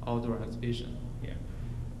an outdoor exhibition here.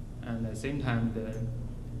 And at the same time,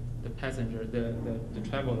 the passenger, the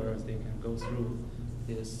travelers, they can go through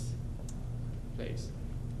this place.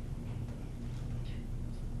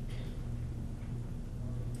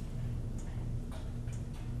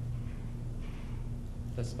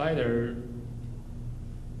 The spider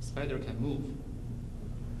can move.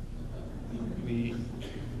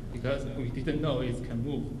 Because we didn't know it can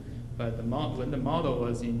move, but when the model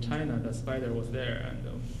was in China, the spider was there, and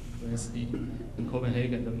when it's in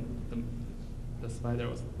Copenhagen, the spider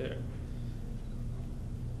was there.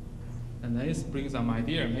 And then it brings some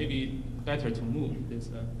idea, maybe better to move this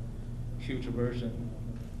huge version.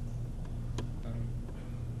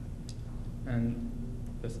 And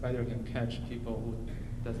the spider can catch people who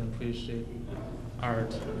doesn't appreciate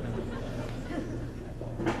art.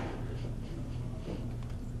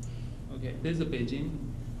 Okay, this is Beijing,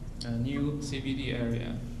 a new CBD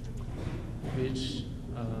area, which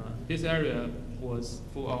this area was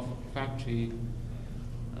full of factory.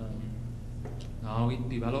 Now we're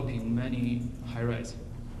developing many high-rise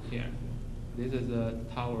here. This is a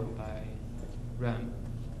tower by RAM,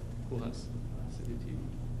 who has CCTV.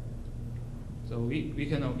 So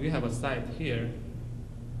we have a site here,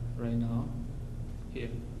 right now, here,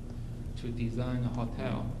 to design a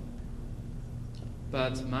hotel,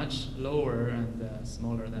 but much lower and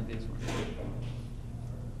smaller than this one.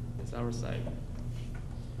 It's our site.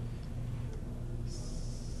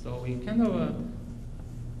 So we kind of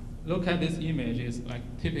look at this image. It's like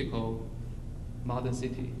typical modern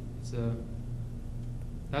city.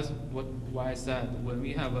 That's why I said when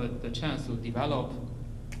we have the chance to develop,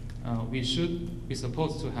 we should be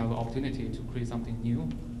supposed to have an opportunity to create something new.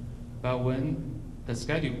 But when the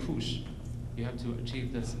schedule push, you have to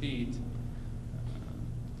achieve the speed,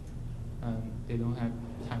 and they don't have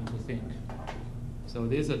time to think. So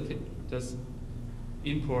this is just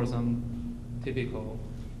import some typical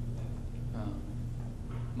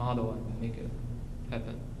model and make it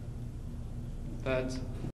happen. But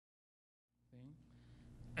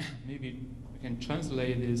maybe we can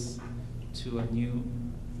translate this to a new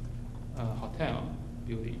hotel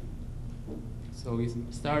building. So we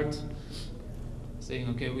start saying,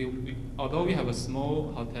 okay, although we have a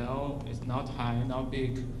small hotel, it's not high, not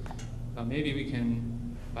big, but maybe we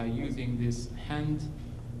can, by using this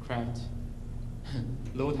handcraft,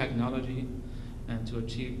 low technology, and to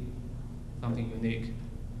achieve something unique,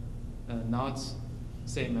 not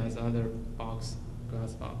same as other glass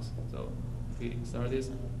box. So we start this.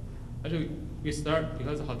 Actually, we start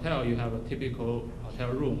because the hotel, you have a typical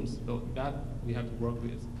hotel rooms, so that we have to work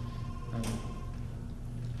with. And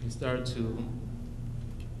we start to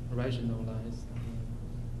rationalize.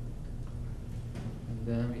 And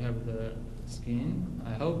then we have the skin.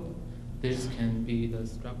 I hope this can be the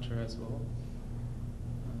structure as well.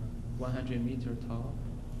 100 meter tall.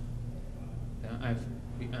 Then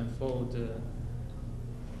we unfold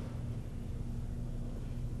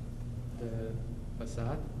the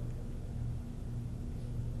facade.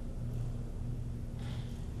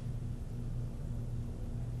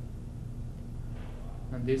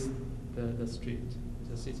 And this, the street,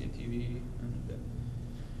 the CCTV, and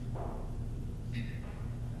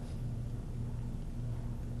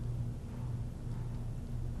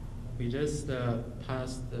we just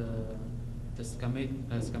passed the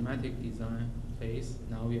schematic design phase.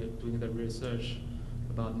 Now we are doing the research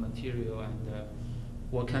about material and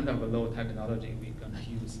what kind of a low technology we're gonna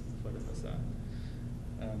use for the facade.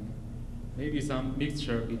 Maybe some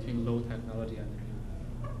mixture between low technology and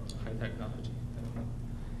high technology.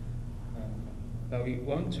 But we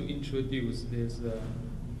want to introduce this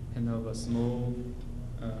kind of a small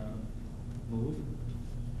move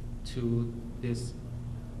to this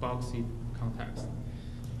boxy context.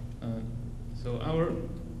 So our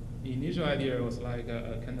initial idea was like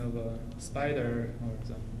a kind of a spider or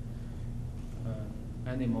some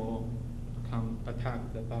animal come attack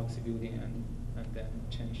the boxy building and then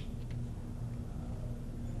change.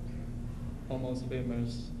 Almost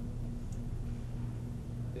famous.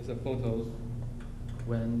 There's a photo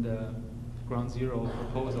when the Ground Zero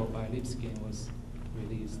proposal by Lipskin was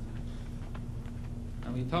released.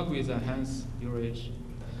 And we talked with Hans Ulrich,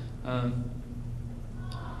 and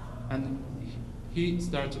he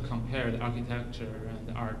started to compare the architecture and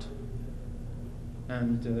the art.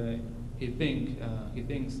 And he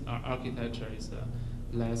thinks our architecture is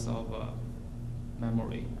less of a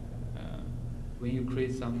memory. When you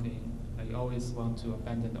create something, you always want to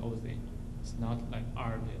abandon the old thing. It's not like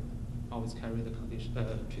art. Always carry the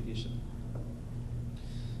tradition.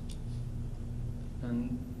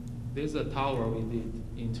 And this is a tower we did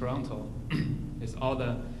in Toronto. It's all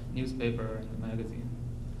the newspaper and the magazine.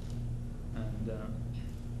 And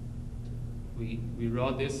we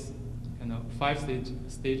wrote this kind of 5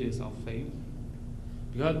 stages of fame.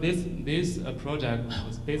 Because this project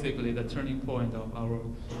was basically the turning point of our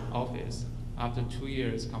office. After 2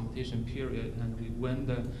 years competition period, and we won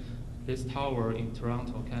this tower in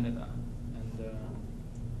Toronto, Canada, and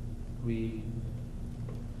we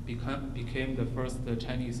became the first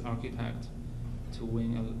Chinese architect to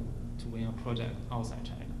win a project outside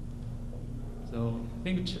China. So I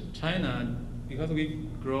think China, because we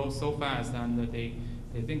grow so fast, and they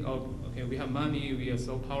think, oh, okay, we have money, we are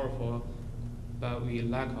so powerful, but we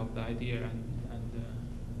lack of the idea,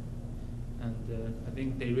 and I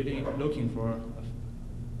think they're really looking for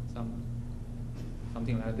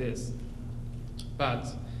something like this. But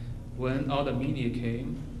when all the media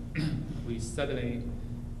came, we suddenly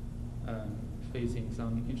facing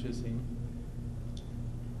some interesting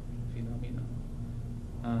phenomena.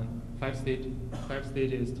 Five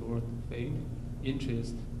stages toward fame: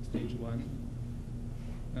 interest, stage 1;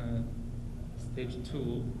 stage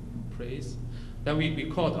 2, praise. Then we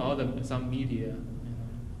caught all some media,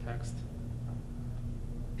 text,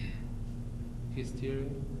 hysteria.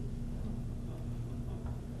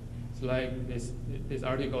 It's like this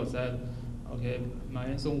article said, okay,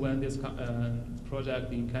 Yansong Ma this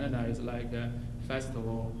project in Canada is like a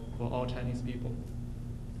festival for all Chinese people.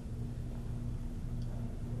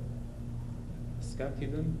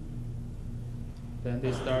 Skepticism. Then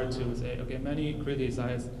they start to say, okay, many critics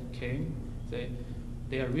came, say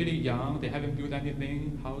they are really young, they haven't built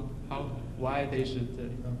anything. Why they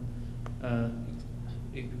should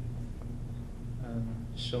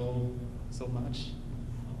show so much?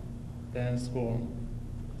 Then scorn.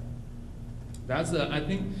 That's I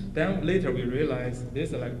think. Then later we realized this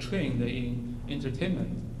is like trained in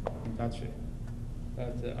entertainment industry,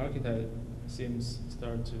 but the architect seems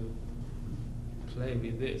start to play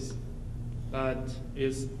with this. But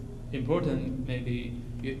it's important. Maybe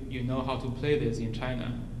you know how to play this in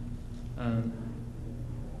China,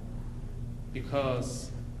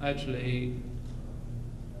 because actually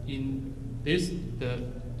in the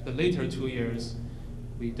later 2 years,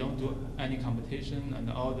 we don't do any competition,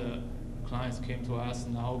 and all the clients came to us.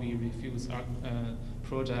 Now we refuse our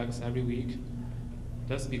projects every week,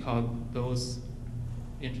 just because those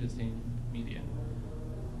interesting media,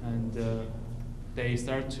 and they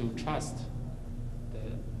start to trust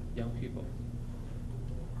the young people.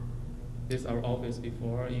 This is our office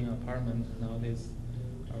before in apartment. Now this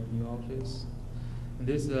our new office. And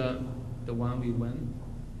this the one we went.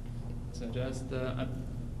 So just a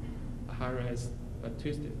high-rise but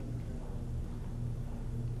twisted.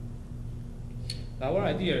 Our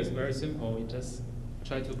idea is very simple. We just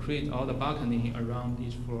try to create all the balcony around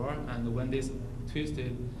each floor, and when this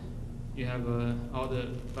twisted, you have all the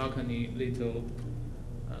balcony little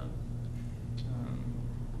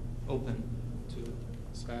open to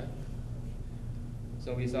sky.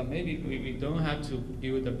 So we thought maybe we don't have to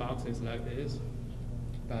build the boxes like this,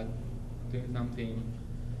 but doing something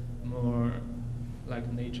more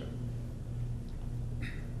like nature.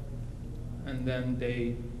 And then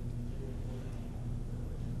we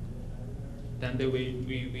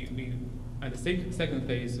at the second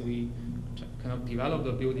phase we kind of develop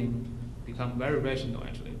the building, become very rational.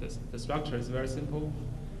 Actually, the structure is very simple,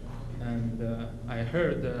 and I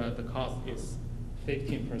heard the cost is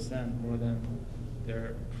 15% more than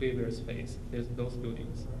their previous phase. Those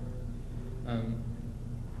buildings,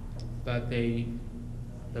 but the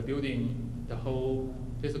building,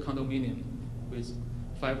 this condominium with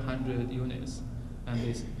 500 units, and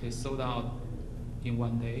they sold out in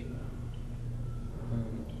 1 day.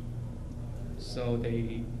 So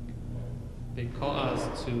they call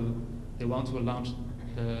us they want to launch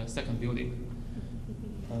the second building.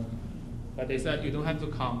 But they said you don't have to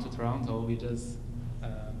come to Toronto, we just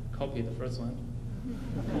copy the first one.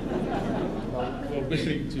 We're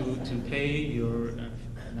willing to pay your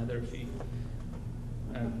another fee.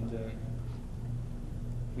 And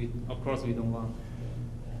of course we don't want.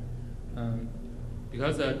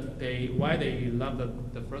 Because why they love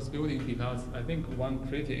the first building, because I think one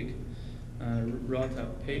critic wrote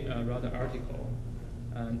an article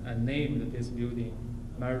and named this building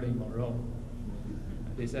Marilyn Monroe.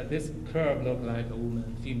 They said this curve looked like a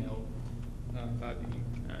woman, female body,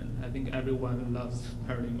 and I think everyone loves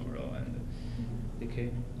Marilyn Monroe, and they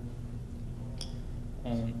came.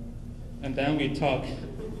 And then we talk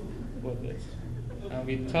with this. Then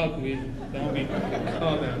we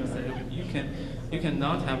call them and say, you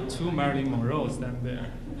cannot have two Marilyn Monroes stand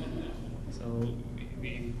there. So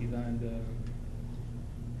we designed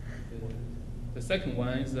the second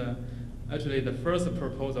one is actually the first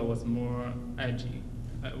proposal was more edgy,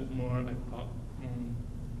 more like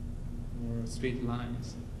more straight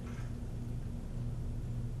lines.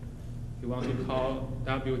 We want to call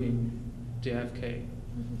that building JFK.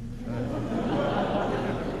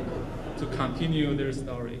 To continue their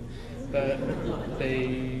story, but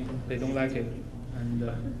they don't like it, and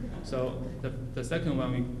so the second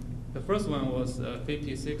one the first one was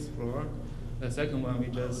 56th floor. The second one we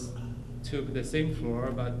just took the same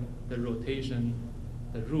floor, but the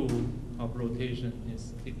rule of rotation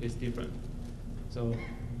is different. So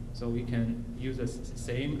we can use the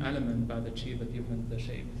same element but achieve a different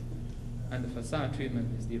shape, and the facade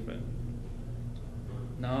treatment is different.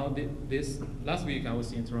 Now this last week I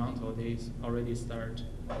was in Toronto. They already start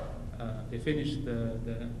they finished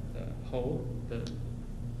the whole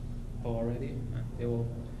already, and they will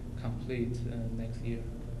complete next year.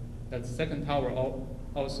 That second tower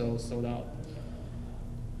also sold out.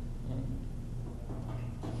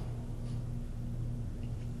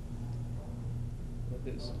 What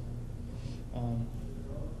is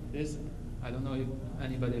this? I don't know if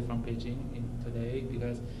anybody from Beijing in today,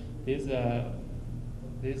 because this a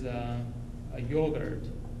yogurt.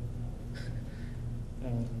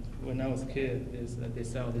 When I was a kid, they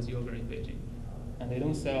sell this yogurt in Beijing, and they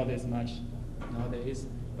don't sell this much nowadays.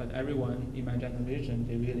 But everyone in my generation,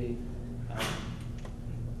 they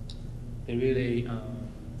really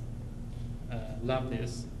love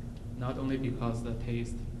this, not only because the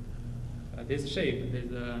taste. This shape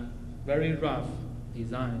is a very rough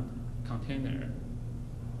design container,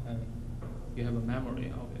 and you have a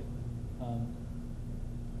memory of it.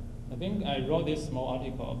 I think I wrote this small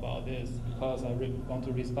article about this because I want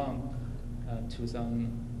to respond to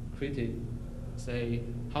some critics say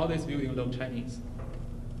how this building look Chinese,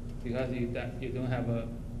 because you don't have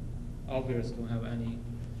don't have any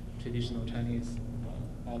traditional Chinese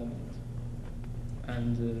element.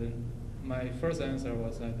 And my first answer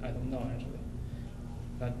was that I don't know actually.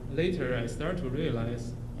 But later I start to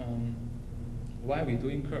realize why we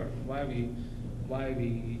doing curve, why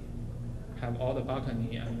we have all the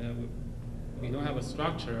balcony and we don't have a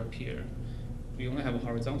structure up here. We only have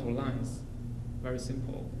horizontal lines. Very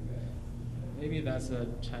simple. Maybe that's a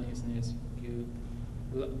Chineseness.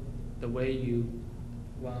 The way you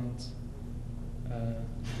want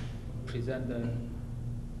present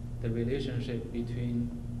the relationship between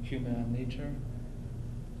human and nature.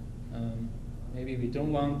 Maybe we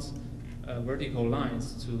don't want vertical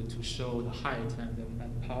lines to show the height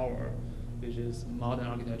and power, which is modern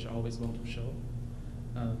architecture always want to show.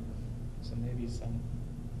 So maybe this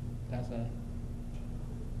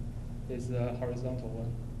is a horizontal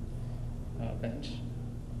one, bench.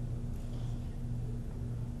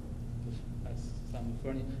 Some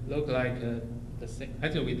furniture look like the same.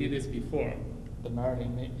 Actually, we did this before, the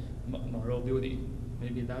Marilyn Monroe building.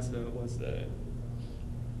 Maybe that was the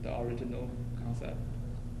original concept.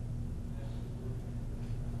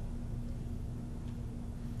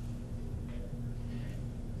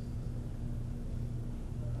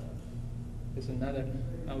 It's another.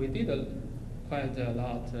 We did quite a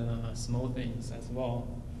lot small things as well.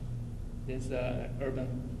 This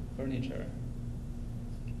urban furniture.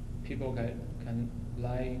 People can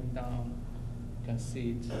lie down, can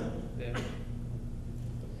sit there,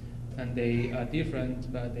 and they are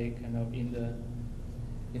different, but they kind of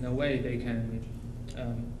in a way they can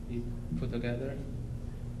be put together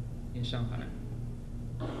in Shanghai,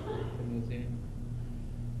 the museum.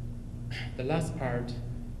 The last part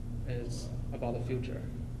is about the future,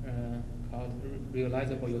 called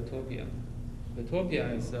realizable utopia.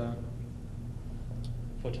 Utopia is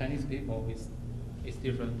for Chinese people is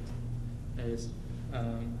different. Is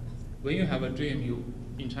when you have a dream,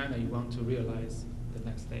 in China you want to realize the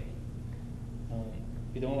next day.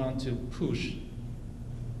 You don't want to push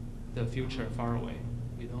the future far away.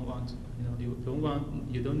 You don't want,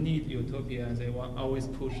 you don't need utopia, and they always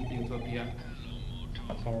push utopia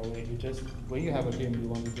far away. You just, when you have a dream, you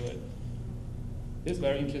want to do it. This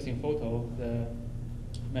very interesting photo,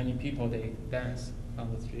 many people, they dance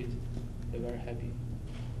on the street. They're very happy.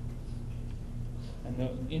 And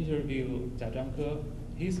the interview Jia Zhangke,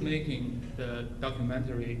 he's making the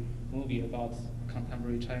documentary movie about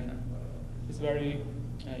contemporary China. He's very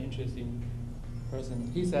interesting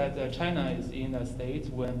person. He said China is in a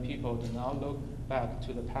state when people do not look back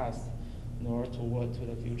to the past nor toward to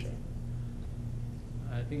the future.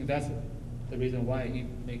 I think that's the reason why he's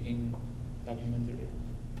making documentary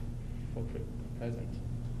for present.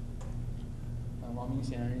 Wang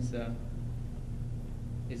Mingxian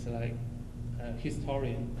is like a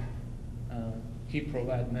historian. He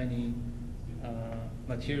provides many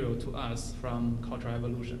material to us from Cultural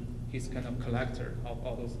Evolution. He's kind of collector of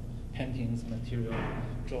all those paintings, material,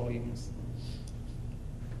 drawings.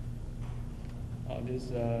 This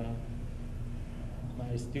is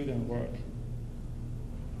my student work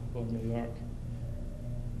for New York.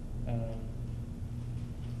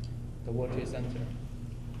 The World Trade Center.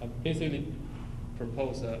 I basically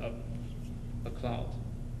propose a cloud.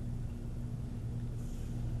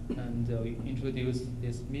 And we introduce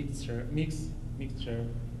this mixture,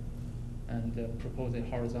 and propose a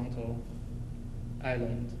horizontal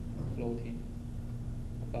island floating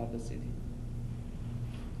above the city.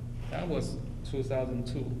 That was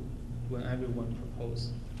 2002 when everyone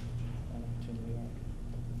proposed to New York.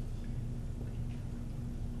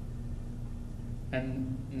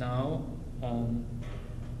 And now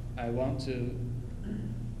I want to,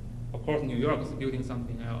 of course, New York is building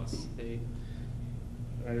something else. They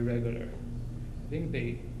very regular. I think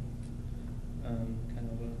they kind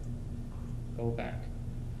of go back.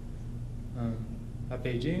 But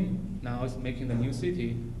Beijing now is making the new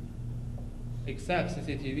city, except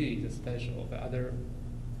CCTV is special, but other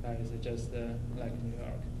guys are just like New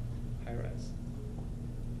York, high rise.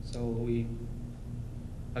 So we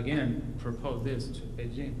again propose this to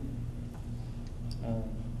Beijing.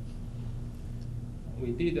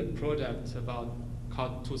 We did a project about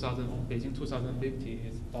called Beijing 2050.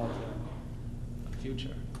 It's about the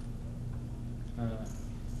future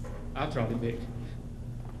after Olympic,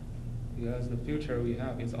 because the future we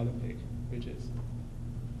have is Olympic, which is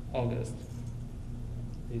August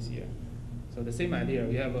this year. So the same idea.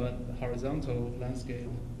 We have a horizontal landscape.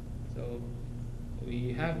 So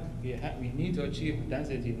we need to achieve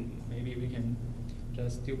density. Maybe we can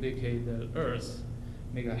just duplicate the Earth,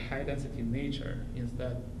 make a high density nature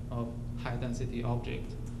instead of high density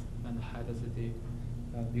object and high density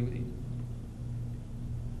building.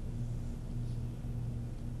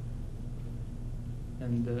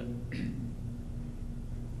 And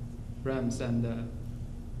Ram send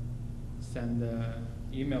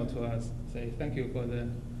email to us, say thank you for the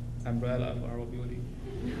umbrella for our building.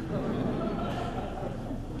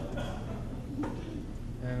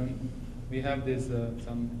 And we have this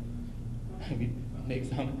we make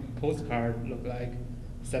some postcard look like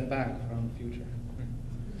sent back from the future.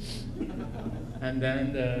 And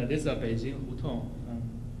then this is a Beijing Hutong.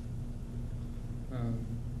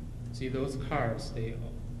 See those cars,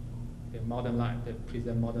 they're modern life, they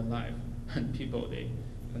present modern life, and people, they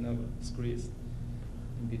kind of squeeze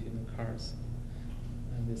in between the cars.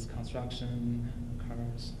 And this construction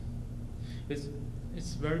cars,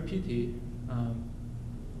 it's very pity.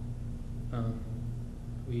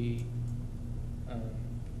 We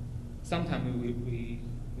sometimes we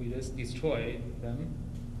just destroy them,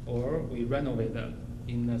 or we renovate them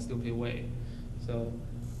in a stupid way. So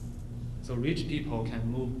rich people can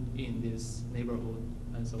move in this neighborhood,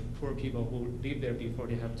 and so poor people who live there before,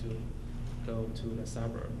 they have to go to the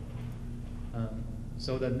suburb.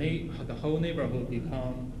 So the whole neighborhood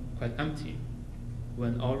become quite empty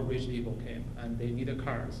when all rich people came, and they needed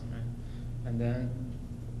cars, right? And then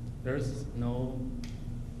there's no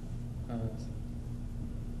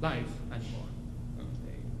life anymore.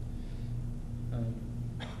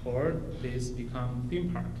 Or this become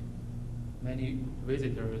theme park. Many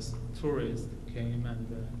visitors, tourists came and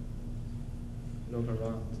look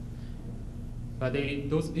around. But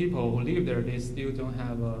those people who live there, they still don't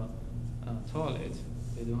have a toilet.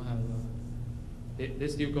 They don't have they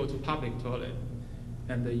still go to public toilet.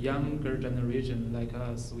 And the younger generation like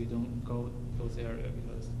us, we don't go those areas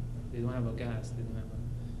because they don't have a gas, they don't have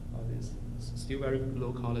all this. It's still very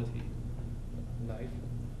low quality life.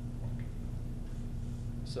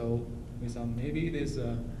 So we thought maybe this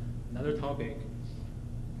another topic.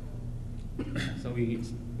 So we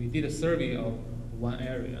did a survey of one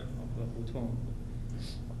area of Hutong.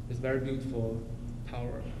 It's very beautiful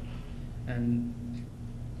tower, and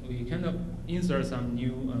we kind of insert some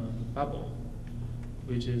new bubble,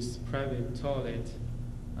 which is private toilet,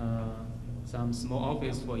 some small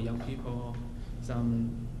office for young people,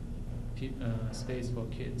 some space for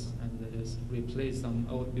kids, and just replace some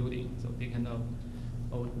old building. So they kind of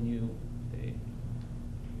old new. They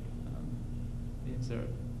insert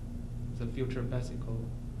the future bicycle,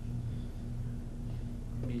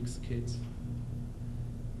 mix kids,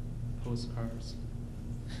 postcards.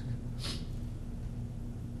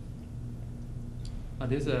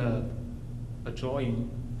 This is a drawing,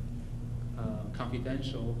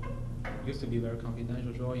 confidential, used to be very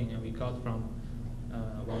confidential drawing, and we got from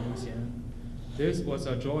Wang Yuxian. This was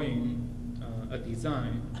a drawing, a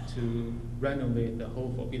design to renovate the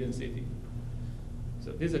whole Forbidden City.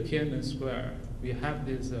 So this is a Tiananmen Square. We have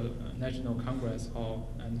this National Congress Hall,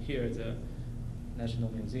 and here is a National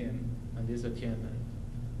Museum, and this is a Tiananmen.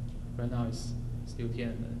 Right now it's still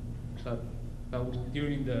Tiananmen, but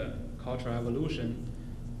during the Cultural Revolution,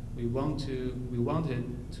 we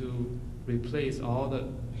wanted to replace all the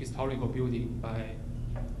historical building by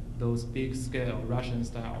those big-scale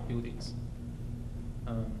Russian-style buildings,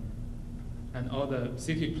 and all the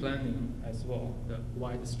city planning as well. The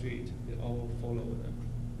wide street, they all follow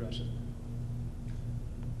the Russian.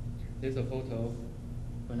 There's a photo.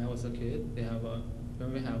 When I was a kid,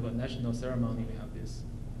 when we have a national ceremony, we have this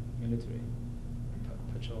military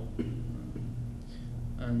patrol.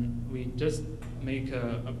 And we just make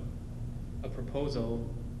a proposal,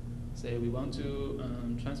 say we want to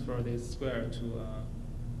transfer this square to a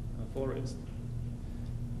forest.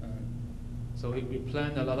 So we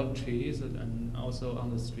plant a lot of trees and also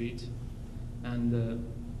on the street, and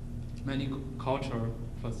many cultural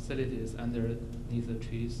facilities underneath the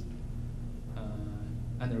trees,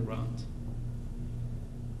 underground.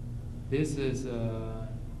 This is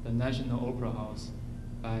the National Opera House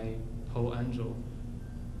by Paul Angel,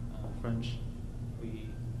 French. We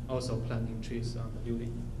also planting trees on the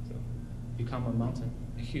building, so become a mountain,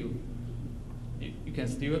 a hill. You can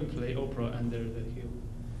still play opera under the hill.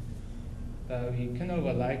 We kind of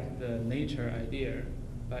like the nature idea,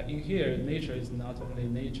 but in here, nature is not only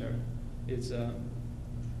nature. It's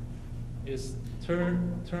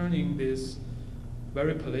turning this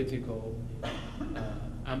very political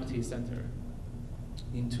empty center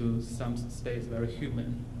into some space very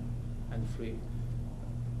human and free.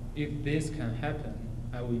 If this can happen,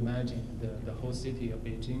 I would imagine the whole city of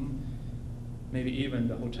Beijing, maybe even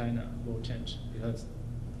the whole China will change, because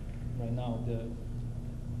right now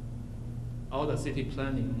all the city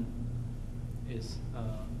planning is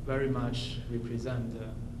very much represent the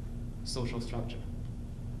social structure,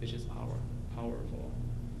 which is powerful.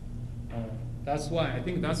 That's why I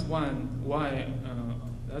think that's one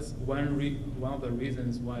of the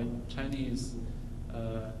reasons why Chinese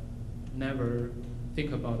never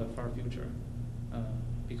think about the far future,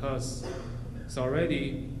 because it's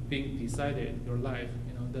already being decided your life.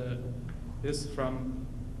 This from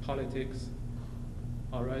politics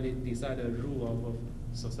already decided rule of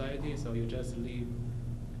society, so you just live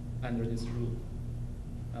under this rule.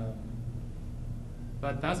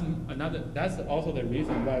 But that's also the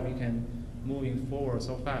reason why we can moving forward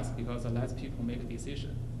so fast, because less people make a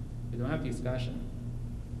decision. We don't have discussion,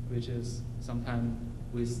 which is sometimes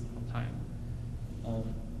waste of time.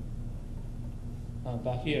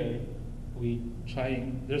 But here we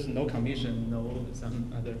trying. There's no commission, no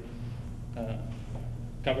some other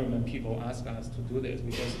government people ask us to do this.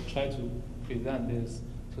 We just try to present this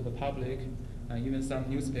to the public. Even some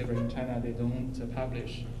newspaper in China, they don't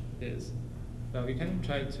publish this. But we can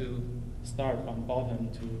try to start from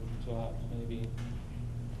bottom to up. Maybe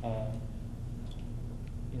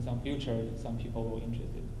in some future, some people will be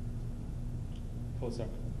interested.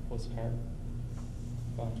 Postcard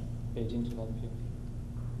from Beijing 2050.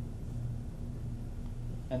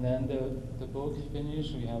 And then the book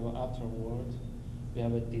finished, we have an afterword. We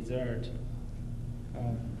have a dessert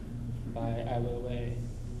by Ai Weiwei.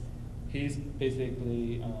 He's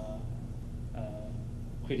basically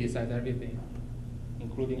criticized everything,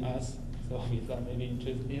 including us. So we thought maybe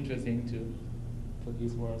interesting to put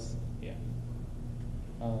his words here.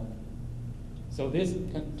 So this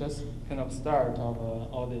can just kind of start of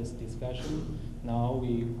all this discussion. Now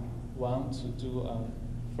we want to do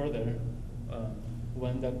further.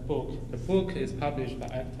 When the book is published by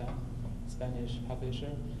ACTA, Spanish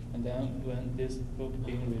publisher, and then when this book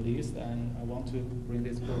being released, and I want to bring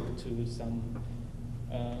this book to some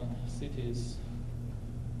cities.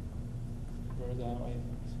 Where's LA?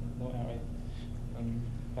 No LA.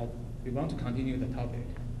 But we want to continue the topic,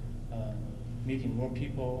 meeting more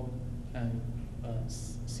people and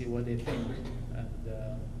see what they think,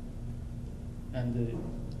 and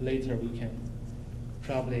later we can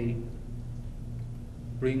probably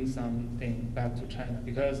bring something back to China,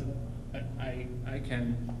 because I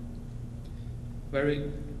can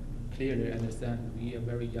very clearly understand we are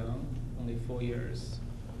very young, only 4 years.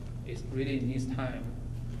 It really needs time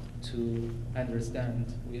to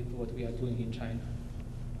understand what we are doing in China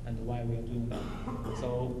and why we are doing that.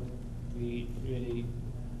 So we really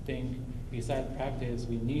think besides practice,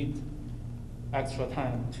 we need extra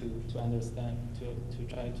time to understand,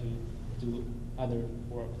 to try to do other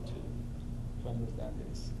work to understand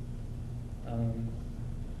this.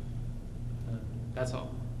 That's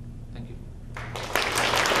all.